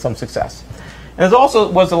 and with some success. And And there also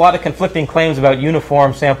was a lot of conflicting claims about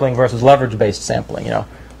uniform sampling versus leverage-based sampling. You know,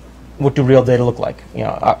 what do real data look like? You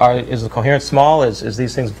know, is the coherence small? Is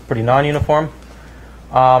these things pretty non-uniform?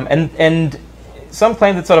 And some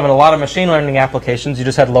claim that sort of in a lot of machine learning applications, you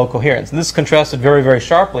just had low coherence. And this contrasted very, very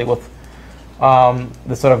sharply with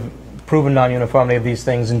the sort of proven non-uniformity of these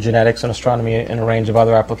things in genetics and astronomy and a range of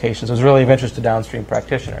other applications. It was really of interest to downstream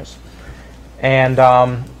practitioners. And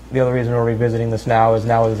the other reason we're revisiting this now is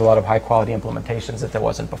there's a lot of high-quality implementations that there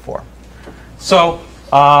wasn't before. So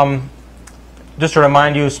just to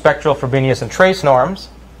remind you, spectral, Frobenius, and trace norms.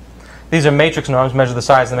 These are matrix norms, measure the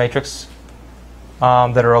size of the matrix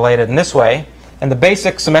that are related in this way. And the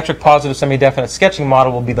basic symmetric positive semi-definite sketching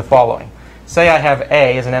model will be the following. Say I have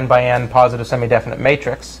A as an n by n positive semi-definite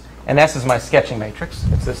matrix, and S is my sketching matrix.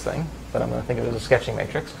 It's this thing, but I'm going to think of it as a sketching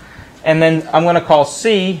matrix. And then I'm going to call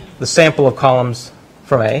C the sample of columns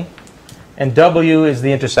from A, and W is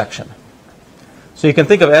the intersection. So you can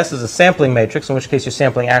think of S as a sampling matrix, in which case you're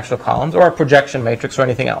sampling actual columns, or a projection matrix, or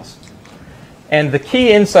anything else. And the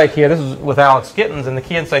key insight here, this is with Alex Gittins, and the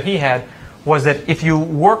key insight he had was that if you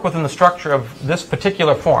work within the structure of this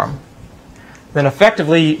particular form, then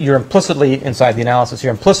effectively you're implicitly, inside the analysis,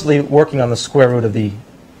 you're implicitly working on the square root of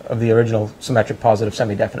the original symmetric positive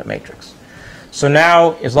semi-definite matrix. So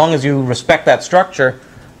now, as long as you respect that structure,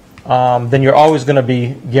 then you're always going to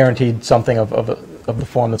be guaranteed something of the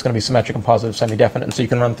form that's going to be symmetric and positive semi-definite, and so you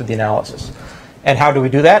can run through the analysis. And how do we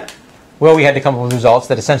do that? Well, we had to come up with results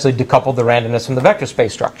that essentially decoupled the randomness from the vector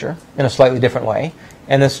space structure in a slightly different way,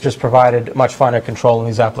 and this just provided much finer control in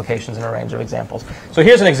these applications in a range of examples. So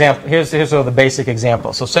here's an example. Here's sort of the basic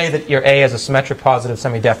example. So say that your A is a symmetric positive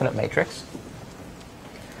semi-definite matrix.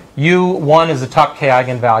 U1 is the top k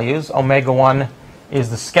eigenvalues. Omega 1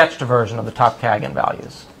 is the sketched version of the top k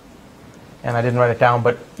eigenvalues. And I didn't write it down,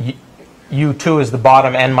 but U2 is the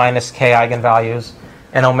bottom n minus k eigenvalues,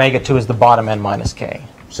 and omega 2 is the bottom n minus k.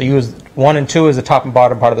 So U is 1 and 2 is the top and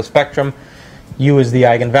bottom part of the spectrum. U is the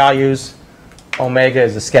eigenvalues. Omega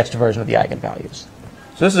is the sketched version of the eigenvalues.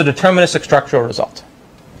 So this is a deterministic structural result.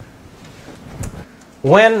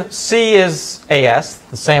 When C is AS,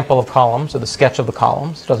 the sample of columns, or the sketch of the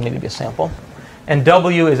columns, it doesn't need to be a sample, and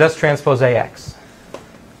W is S transpose AX,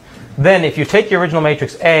 then if you take your original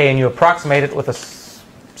matrix A and you approximate it with a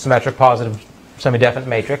symmetric positive semi-definite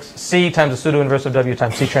matrix, C times the pseudo-inverse of W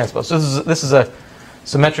times C transpose. So this is a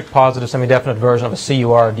symmetric positive semi-definite version of a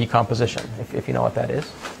CUR decomposition, if you know what that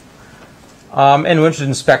is. And we're interested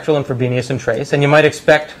in spectral and Frobenius and trace. And you might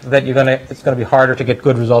expect that it's going to be harder to get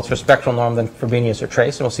good results for spectral norm than Frobenius or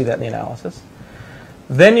trace, and we'll see that in the analysis.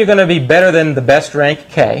 Then you're going to be better than the best rank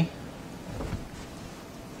K.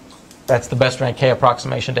 That's the best rank K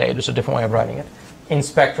approximation to A, just a different way of writing it, in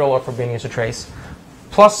spectral or Frobenius or trace,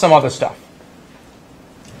 plus some other stuff.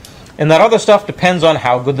 And that other stuff depends on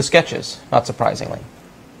how good the sketch is, not surprisingly.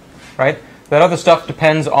 Right? That other stuff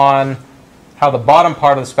depends on how the bottom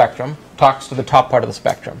part of the spectrum talks to the top part of the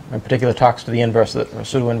spectrum. In particular, talks to the inverse or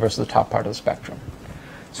pseudo-inverse of the top part of the spectrum.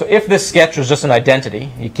 So if this sketch was just an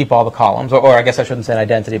identity, you keep all the columns, or I guess I shouldn't say an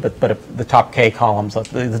identity, but the top k columns,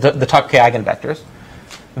 the top k eigenvectors,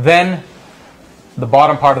 then the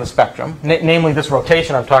bottom part of the spectrum, namely this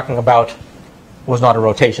rotation I'm talking about was not a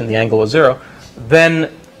rotation, the angle was 0,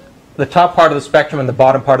 then the top part of the spectrum and the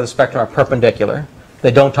bottom part of the spectrum are perpendicular.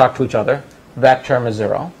 They don't talk to each other. That term is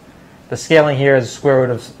 0. The scaling here is square root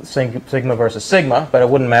of sigma versus sigma, but it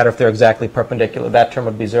wouldn't matter if they're exactly perpendicular. That term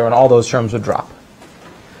would be 0, and all those terms would drop.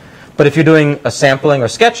 But if you're doing a sampling or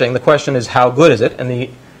sketching, the question is how good is it? And the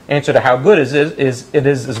answer to how good is it is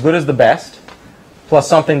as good as the best, plus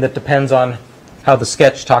something that depends on how the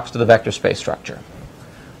sketch talks to the vector space structure.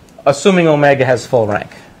 Assuming omega has full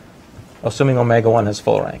rank. Assuming omega 1 has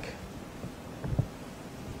full rank.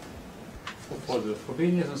 For the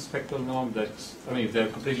Frobenius and spectral norm, that's, I mean, they're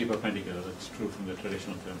completely perpendicular. That's true from the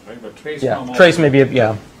traditional terms, right? But trace norm, trace may be,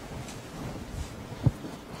 yeah.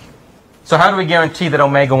 So how do we guarantee that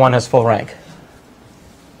omega 1 has full rank?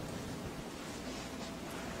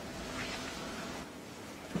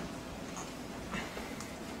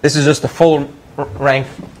 This is just the full rank,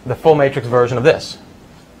 the full matrix version of this.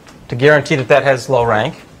 To guarantee that that has low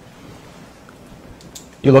rank,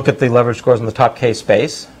 you look at the leverage scores in the top k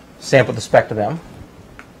space, sample the spec to them,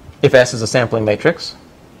 if S is a sampling matrix.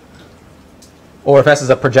 Or if S is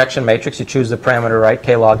a projection matrix, you choose the parameter right,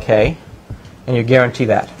 k log k, and you guarantee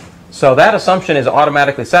that. So that assumption is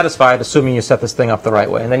automatically satisfied, assuming you set this thing up the right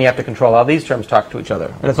way. And then you have to control how these terms talk to each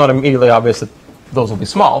other. And it's not immediately obvious that those will be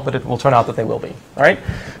small, but it will turn out that they will be. All right?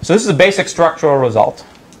 So this is a basic structural result.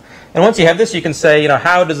 And once you have this, you can say,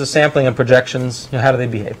 how does the sampling and projections, how do they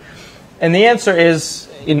behave? And the answer is,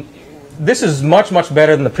 this is much, much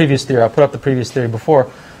better than the previous theory. I'll put up the previous theory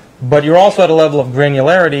before. But you're also at a level of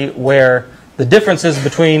granularity where the differences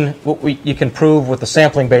between what you can prove with the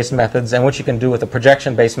sampling-based methods and what you can do with the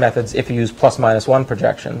projection-based methods if you use ±1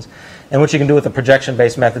 projections, and what you can do with the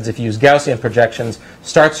projection-based methods if you use Gaussian projections,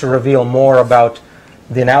 starts to reveal more about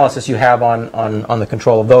the analysis you have on the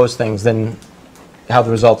control of those things than how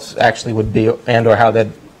the results actually would be and or how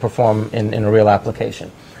they'd perform in a real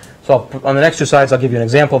application. So on the next two slides, I'll give you an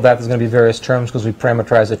example of that. There's going to be various terms because we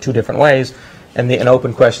parameterize it two different ways. And an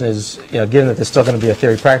open question is, given that there's still going to be a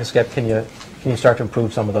theory practice gap, can you start to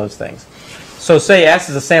improve some of those things? So say S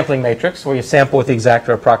is a sampling matrix where you sample with the exact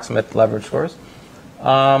or approximate leverage scores.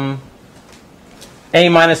 A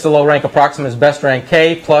minus the low rank approximate is best rank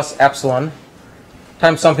K plus epsilon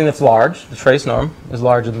times something that's large. The trace norm is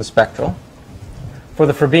larger than the spectral. For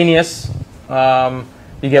the Frobenius,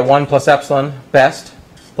 you get 1 plus epsilon best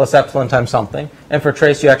plus epsilon times something. And for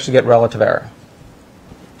trace, you actually get relative error.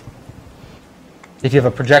 If you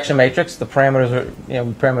have a projection matrix, the parameters are,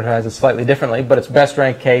 we parameterize it slightly differently, but it's best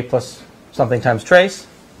rank K plus something times trace,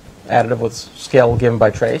 additive with scale given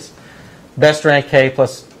by trace. Best rank K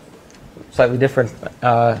plus slightly different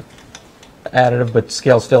additive, but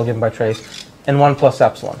scale still given by trace, and 1 plus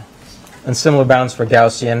epsilon. And similar bounds for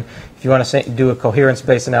Gaussian. If you want to do a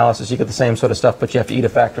coherence-based analysis, you get the same sort of stuff, but you have to eat a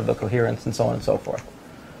factor of the coherence and so on and so forth.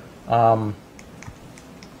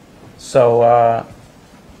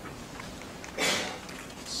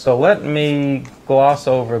 So let me gloss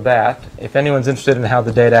over that. If anyone's interested in how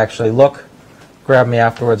the data actually look, grab me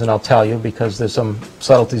afterwards and I'll tell you, because there's some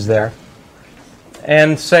subtleties there.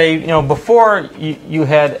 And say, before you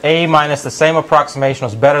had A minus the same approximation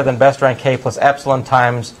was better than best rank K plus epsilon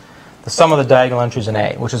times the sum of the diagonal entries in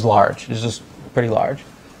A, which is large. It's just pretty large.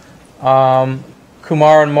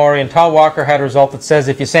 Kumar and Mori and Talwalkar had a result that says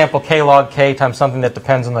if you sample K log K times something that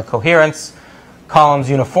depends on the coherence columns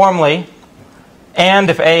uniformly, and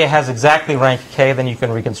if A has exactly rank K, then you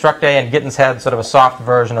can reconstruct A. And Gittins had sort of a soft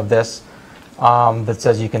version of this that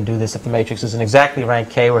says you can do this if the matrix is an exactly rank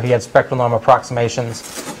K, where he had spectral norm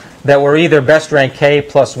approximations that were either best rank K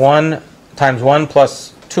plus 1 times 1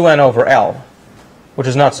 plus 2n over L, which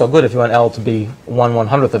is not so good if you want L to be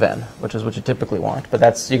 1/100th of n, which is what you typically want. But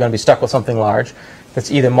you're going to be stuck with something large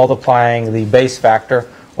that's either multiplying the base factor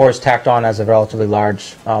or is tacked on as a relatively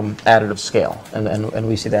large additive scale. And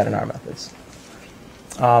we see that in our methods.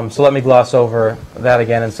 So let me gloss over that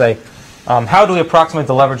again and say, how do we approximate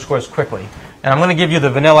the leverage scores quickly? And I'm going to give you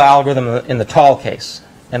the vanilla algorithm in the tall case.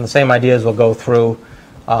 And the same ideas we'll go through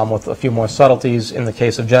with a few more subtleties in the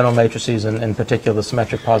case of general matrices, and in particular the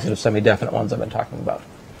symmetric positive semi-definite ones I've been talking about.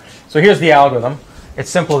 So here's the algorithm. It's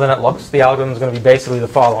simpler than it looks. The algorithm is going to be basically the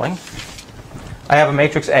following. I have a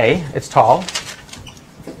matrix A. It's tall.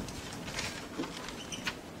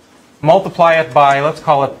 Multiply it by, let's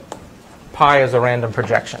call it pi as a random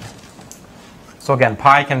projection. So again,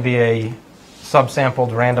 pi can be a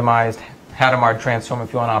subsampled, randomized Hadamard transform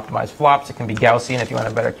if you want to optimize flops. It can be Gaussian if you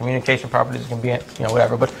want better communication properties. It can be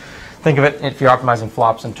whatever. But think of it if you're optimizing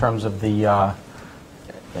flops in terms of the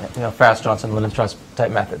Fast-Johnson-Lindenstrass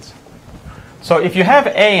type methods. So if you have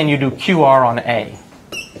A and you do QR on A,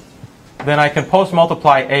 then I can post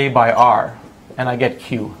multiply A by R and I get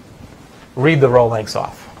Q. Read the row lengths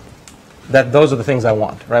off. Those are the things I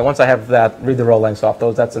want, right? Once I have that, read the row lengths off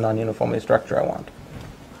those, that's a non-uniformity structure I want.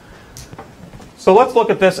 So let's look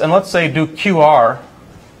at this and let's say do QR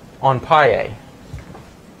on pi A.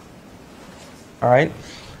 All right?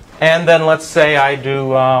 And then let's say I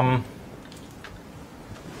do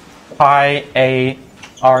pi A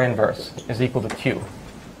R inverse is equal to Q.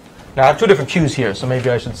 Now I have two different Q's here, so maybe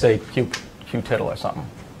I should say Q tittle or something,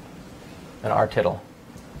 and R tittle.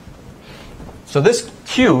 So this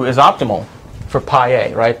Q is optimal for pi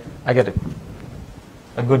A, right? I get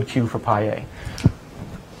a good Q for pi A.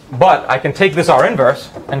 But I can take this R inverse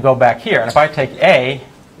and go back here. And if I take A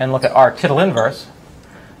and look at R tittle inverse,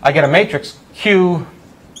 I get a matrix Q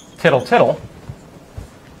tittle tittle.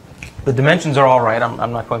 The dimensions are all right.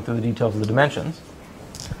 I'm not going through the details of the dimensions.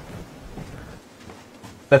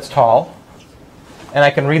 That's tall. And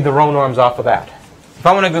I can read the row norms off of that. If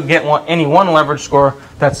I want to get any one leverage score,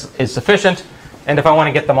 that is sufficient. And if I want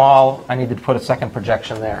to get them all, I need to put a second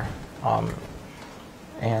projection there.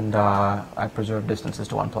 I preserve distances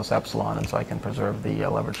to 1 plus epsilon, and so I can preserve the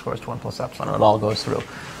leverage scores to 1 plus epsilon, and it all goes through.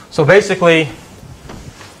 So basically,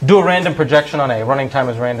 do a random projection on A. Running time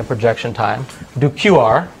is random projection time. Do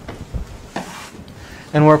QR,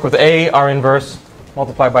 and work with A, R inverse,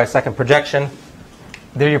 multiplied by a second projection.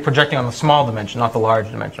 There you're projecting on the small dimension, not the large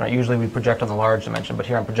dimension. Right? Usually we project on the large dimension, but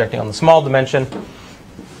here I'm projecting on the small dimension.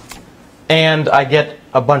 and I get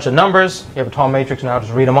a bunch of numbers. You have a tall matrix now,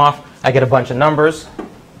 just read them off. I get a bunch of numbers,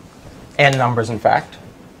 n numbers in fact.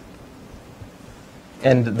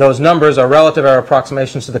 And those numbers are relative error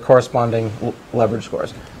approximations to the corresponding leverage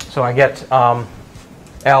scores. So I get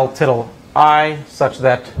L tittle I such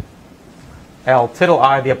that L tittle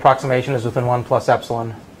I, the approximation is within 1 plus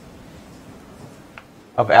epsilon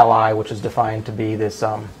of Li, which is defined to be this,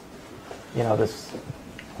 this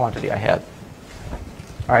quantity I had.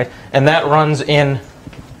 All right, and that runs in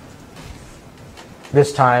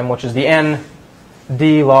this time, which is the n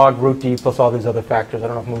d log root d plus all these other factors. I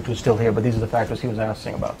don't know if Mutu is still here, but these are the factors he was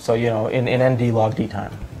asking about. So, in n d log d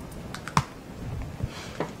time.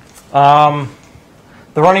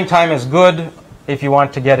 The running time is good if you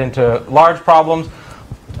want to get into large problems,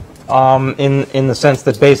 in the sense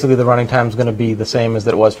that basically the running time is going to be the same as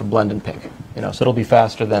that it was for blend and pick. So it'll be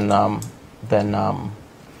faster than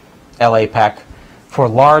LAPAC for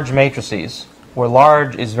large matrices, where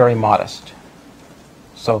large is very modest.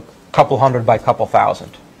 So couple hundred by couple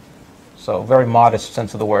thousand. So very modest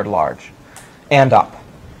sense of the word large. And up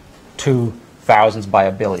to thousands by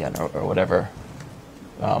a billion, or whatever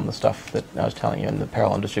the stuff that I was telling you in the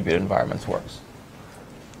parallel and distributed environments works.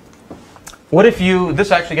 What if this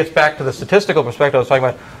actually gets back to the statistical perspective I was talking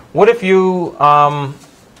about. What if you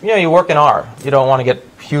work in R. You don't want to get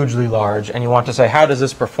hugely large, and you want to say, how does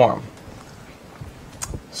this perform?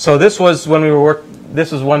 So this was when we were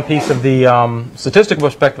this is one piece of the statistical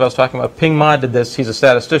perspective I was talking about. Ping Ma did this. He's a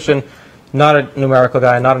statistician, not a numerical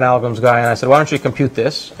guy, not an algorithms guy. And I said, why don't you compute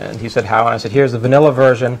this? And he said, how? And I said, here's the vanilla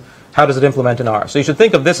version. How does it implement in R? So you should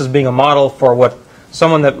think of this as being a model for what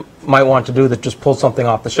someone that might want to do that just pulls something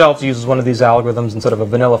off the shelf, uses one of these algorithms instead of a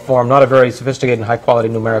vanilla form, not a very sophisticated and high-quality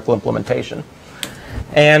numerical implementation.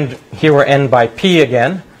 And here we're n by p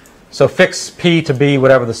again. So fix p to be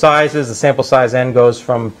whatever the size is. The sample size n goes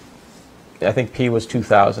from, I think p was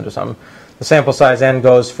 2,000 or something. The sample size n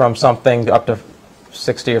goes from something up to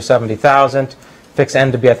 60 or 70,000. Fix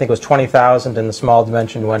n to be, I think it was 20,000, and the small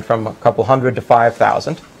dimension went from a couple hundred to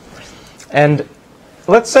 5,000. And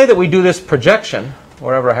let's say that we do this projection,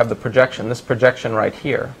 wherever I have the projection, this projection right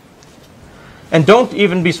here. And don't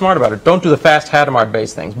even be smart about it. Don't do the fast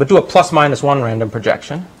Hadamard-based things, but do a ±1 random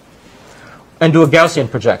projection. And do a Gaussian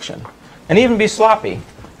projection. And even be sloppy.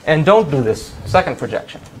 And don't do this second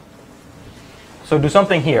projection. So do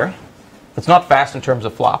something here that's not fast in terms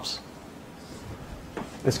of flops.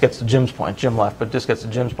 This gets to Jim's point. Jim left, but this gets to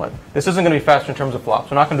Jim's point. This isn't going to be fast in terms of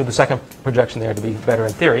flops. We're not going to do the second projection there to be better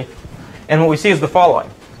in theory. And what we see is the following.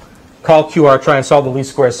 Call QR, try and solve the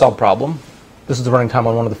least squares subproblem. This is the running time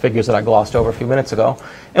on one of the figures that I glossed over a few minutes ago.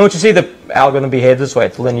 And what you see, the algorithm behaves this way.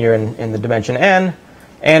 It's linear in the dimension n.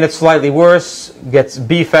 And it's slightly worse, gets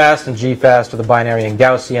B fast and G fast, or the binary and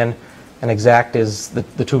Gaussian. And exact is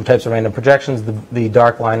the two types of random projections. The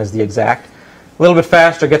dark line is the exact. A little bit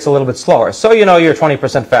faster, gets a little bit slower. So you know you're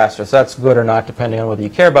 20% faster. So that's good or not, depending on whether you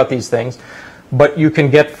care about these things. But you can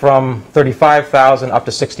get from 35,000 up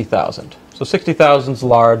to 60,000. So 60,000 is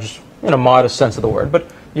large, in a modest sense of the word.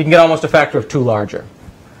 But you can get almost a factor of 2 larger.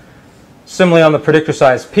 Similarly, on the predictor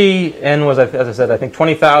size P, n was, as I said, I think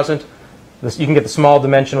 20,000. You can get the small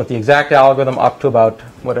dimension with the exact algorithm up to about,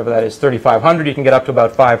 whatever that is, 3,500. You can get up to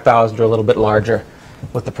about 5,000 or a little bit larger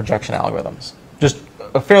with the projection algorithms. Just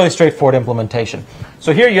a fairly straightforward implementation.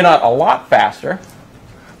 So here you're not a lot faster,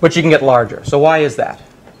 but you can get larger. So why is that?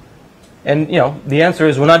 And the answer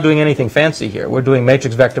is we're not doing anything fancy here. We're doing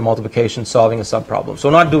matrix vector multiplication, solving a subproblem. So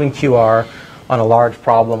we're not doing QR on a large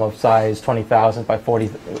problem of size 20,000 by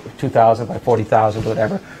 42,000 by 40,000 or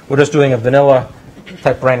whatever. We're just doing a vanilla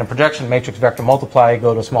type random projection, matrix vector multiply,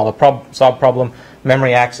 go to a smaller subproblem,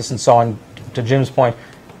 memory access, and so on. To Jim's point,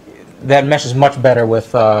 that meshes much better with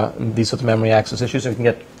these sorts of memory access issues, so we can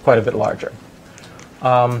get quite a bit larger.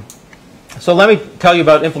 So let me tell you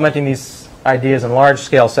about implementing these ideas in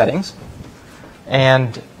large-scale settings.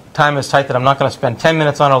 And time is tight that I'm not going to spend 10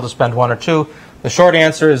 minutes on it. I'll just spend 1 or 2. The short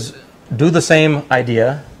answer is do the same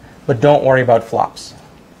idea, but don't worry about flops.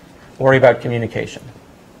 Worry about communication.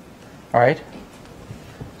 All right?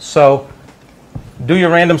 So do your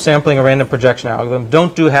random sampling or random projection algorithm.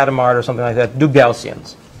 Don't do Hadamard or something like that. Do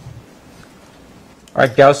Gaussians. All right,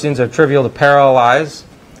 Gaussians are trivial to parallelize.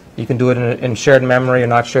 You can do it in shared memory or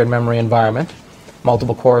not shared memory environment.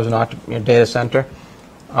 Multiple cores or not data center.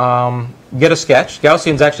 Get a sketch.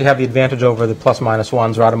 Gaussians actually have the advantage over the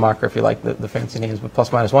 ±1s, Rademacher if you like the fancy names, but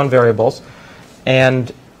 ±1 variables.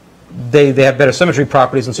 And they have better symmetry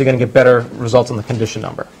properties, and so you're going to get better results on the condition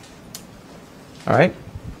number. All right?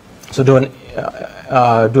 So do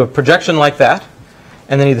a projection like that,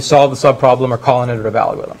 and then either solve the subproblem or call an iterative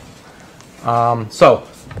algorithm. So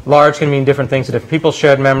large can mean different things to different people.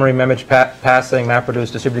 Shared memory, image passing,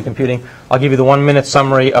 MapReduce, distributed computing. I'll give you the 1-minute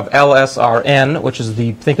summary of LSRN, which is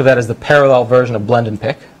think of that as the parallel version of blend and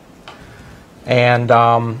pick. And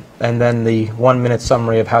then the 1-minute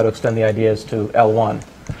summary of how to extend the ideas to L1.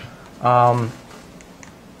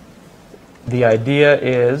 The idea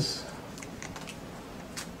is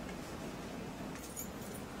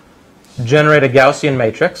generate a Gaussian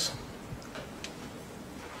matrix.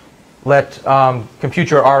 Let compute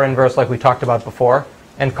your R inverse like we talked about before,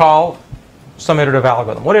 and call some iterative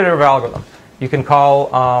algorithm. What iterative algorithm? You can call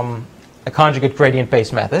a conjugate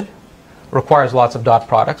gradient-based method. Requires lots of dot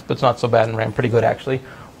products, but it's not so bad in RAM, pretty good actually.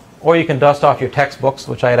 Or you can dust off your textbooks,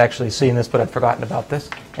 which I had actually seen this, but I'd forgotten about this,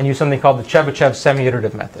 and use something called the Chebyshev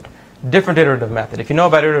semi-iterative method. Different iterative method. If you know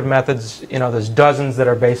about iterative methods, you know there's dozens that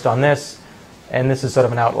are based on this, and this is sort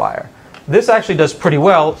of an outlier. This actually does pretty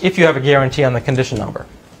well if you have a guarantee on the condition number,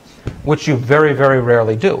 which you very, very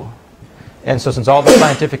rarely do. And so since all the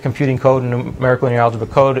scientific computing code and numerical linear algebra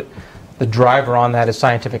code, the driver on that is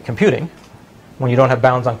scientific computing, when you don't have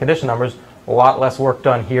bounds on condition numbers, a lot less work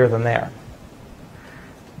done here than there.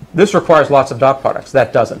 This requires lots of dot products.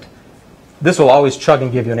 That doesn't. This will always chug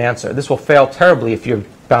and give you an answer. This will fail terribly if your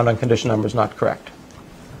bound on condition number is not correct.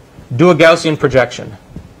 Do a Gaussian projection.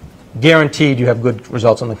 Guaranteed you have good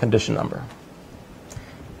results on the condition number.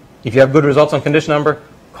 If you have good results on condition number,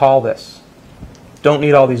 call this. Don't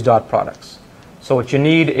need all these dot products. So what you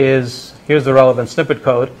need is, here's the relevant snippet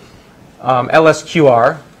code,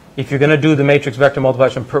 LSQR. If you're going to do the matrix vector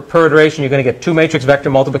multiplication per iteration, you're going to get 2 matrix vector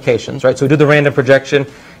multiplications, right? So we do the random projection,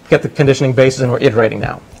 get the conditioning basis, and we're iterating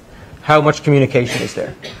now. How much communication is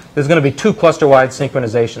there? There's going to be 2 cluster-wide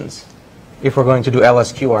synchronizations if we're going to do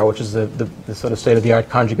LSQR, which is the sort of state-of-the-art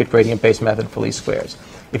conjugate gradient-based method for least squares.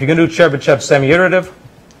 If you're going to do Chebyshev semi-iterative,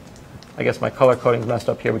 I guess my color coding is messed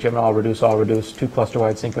up here, but you have an all reduce, 2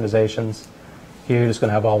 cluster-wide synchronizations. Here you're just going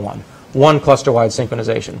to have all 1 cluster-wide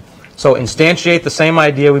synchronization. So instantiate the same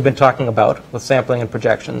idea we've been talking about with sampling and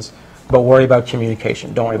projections, but worry about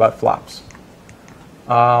communication. Don't worry about flops.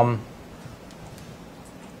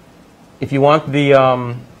 If you want the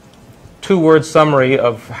 2-word summary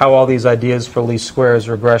of how all these ideas for least squares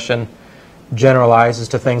regression generalizes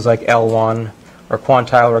to things like L1 or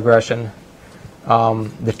quantile regression,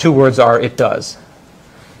 the 2 words are it does.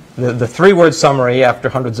 The 3-word summary after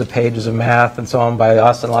hundreds of pages of math and so on by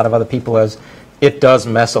us and a lot of other people is it does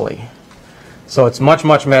messily. So it's much,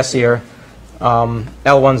 much messier.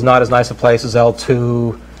 L1's not as nice a place as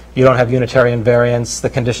L2. You don't have unitary invariance. The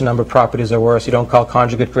condition number properties are worse. You don't call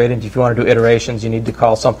conjugate gradient. If you want to do iterations, you need to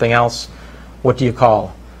call something else. What do you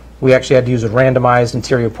call? We actually had to use a randomized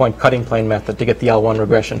interior point cutting plane method to get the L1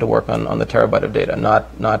 regression to work on the terabyte of data,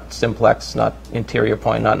 not simplex, not interior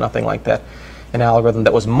point, nothing like that. An algorithm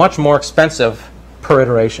that was much more expensive per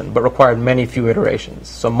iteration, but required many few iterations.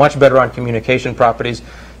 So much better on communication properties.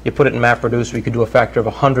 You put it in MapReduce, we could do a factor of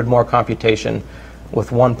 100 more computation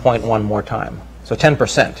with 1.1 more time. So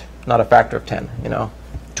 10%, not a factor of 10, you know.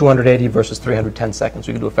 280 versus 310 seconds.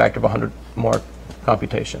 We could do a factor of 100 more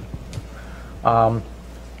computation.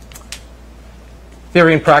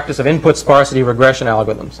 Theory and practice of input sparsity regression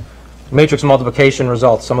algorithms. Matrix multiplication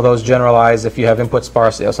results, some of those generalize if you have input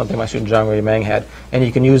sparsity, or something my student John Ray Mang had. And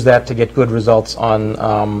you can use that to get good results on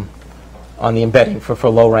the embedding for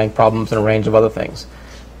low-rank problems and a range of other things.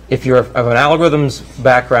 If you're of an algorithms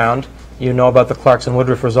background, you know about the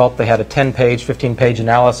Clarkson-Woodruff result. They had a 10-page, 15-page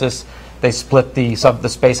analysis. They split the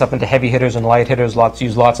space up into heavy hitters and light hitters,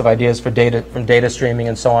 used lots of ideas for data streaming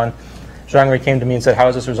and so on. Zhang came to me and said, how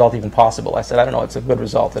is this result even possible? I said, I don't know, it's a good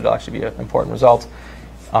result. It'll actually be an important result.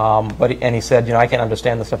 And he said, you know, I can't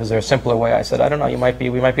understand this stuff. Is there a simpler way? I said, I don't know, we might be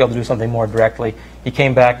able to do something more directly. He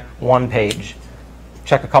came back, 1 page.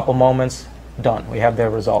 Check a couple moments, done. We have their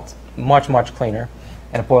results. Much, much cleaner.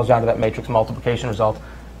 And it boils down to that matrix multiplication result.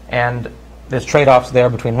 And there's trade-offs there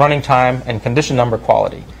between running time and condition number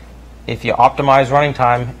quality. If you optimize running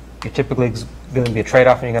time, you're typically going to be a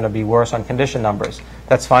trade-off and you're going to be worse on condition numbers.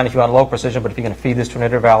 That's fine if you want low precision, but if you're going to feed this to an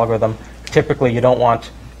iterative algorithm, typically you don't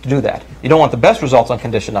want to do that. You don't want the best results on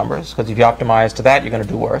condition numbers, because if you optimize to that, you're going to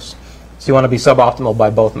do worse. So you want to be suboptimal by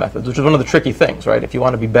both methods, which is one of the tricky things, right? If you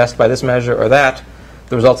want to be best by this measure or that,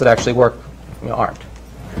 the results that actually work aren't.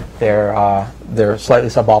 They're slightly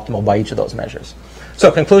suboptimal by each of those measures.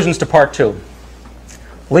 So conclusions to part 2.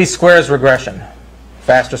 Least squares regression.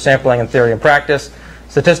 Faster sampling in theory and practice.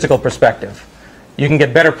 Statistical perspective. You can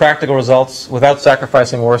get better practical results without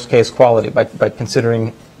sacrificing worst case quality by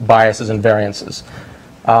considering biases and variances.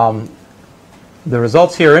 The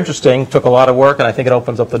results here are interesting, took a lot of work, and I think it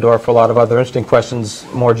opens up the door for a lot of other interesting questions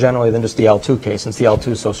more generally than just the L2 case, since the L2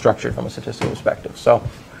 is so structured from a statistical perspective. So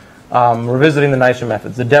revisiting the nicer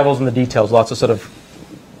methods, the devil's in the details, lots of sort of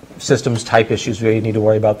systems type issues where you need to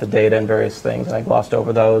worry about the data and various things, and I glossed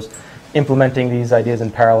over those. Implementing these ideas in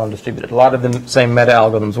parallel and distributed. A lot of the same meta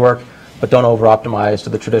algorithms work, but don't over-optimize to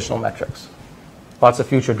the traditional metrics. Lots of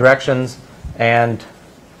future directions, and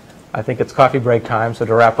I think it's coffee break time, so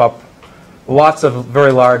to wrap up, lots of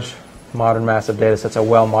very large modern massive data sets are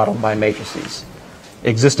well modeled by matrices.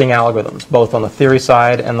 Existing algorithms, both on the theory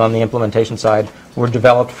side and on the implementation side, were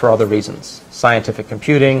developed for other reasons. Scientific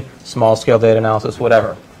computing, small-scale data analysis,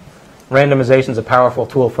 whatever. Randomization is a powerful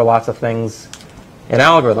tool for lots of things in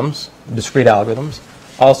algorithms, discrete algorithms,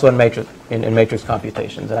 also in matrix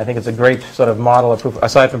computations. And I think it's a great sort of model of proof,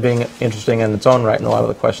 aside from being interesting in its own right in a lot of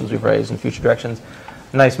the questions we've raised in future directions,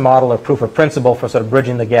 a nice model of proof of principle for sort of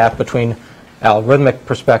bridging the gap between algorithmic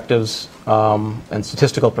perspectives and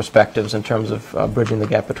statistical perspectives in terms of bridging the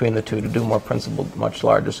gap between the two to do more principled, much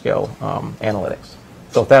larger scale analytics.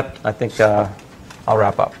 So with that, I think I'll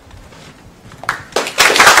wrap up.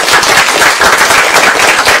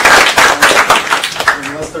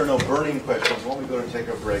 Unless there are no burning questions, why don't we go and take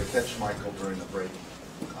a break? Catch Michael during the break.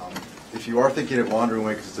 If you are thinking of wandering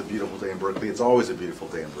away because it's a beautiful day in Berkeley, it's always a beautiful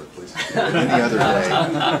day in Berkeley, any other day.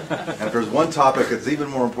 And if there's one topic that's even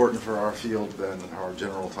more important for our field than our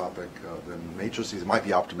general topic, than matrices, it might be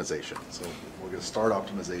optimization. So we're going to start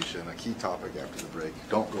optimization, a key topic after the break.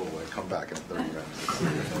 Don't go away. Come back in 30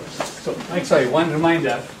 minutes. So, Mike, sorry, one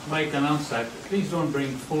reminder. Mike announced that please don't bring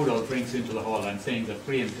food or drinks into the hall. I'm saying that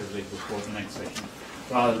preemptively before the next session,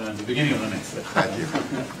 rather than at the beginning of the next session. Thank you.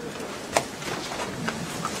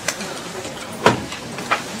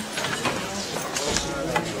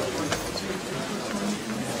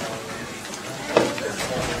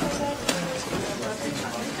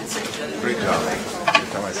 Great job. Every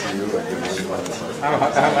time I see you, I give you one.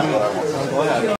 I'm glad.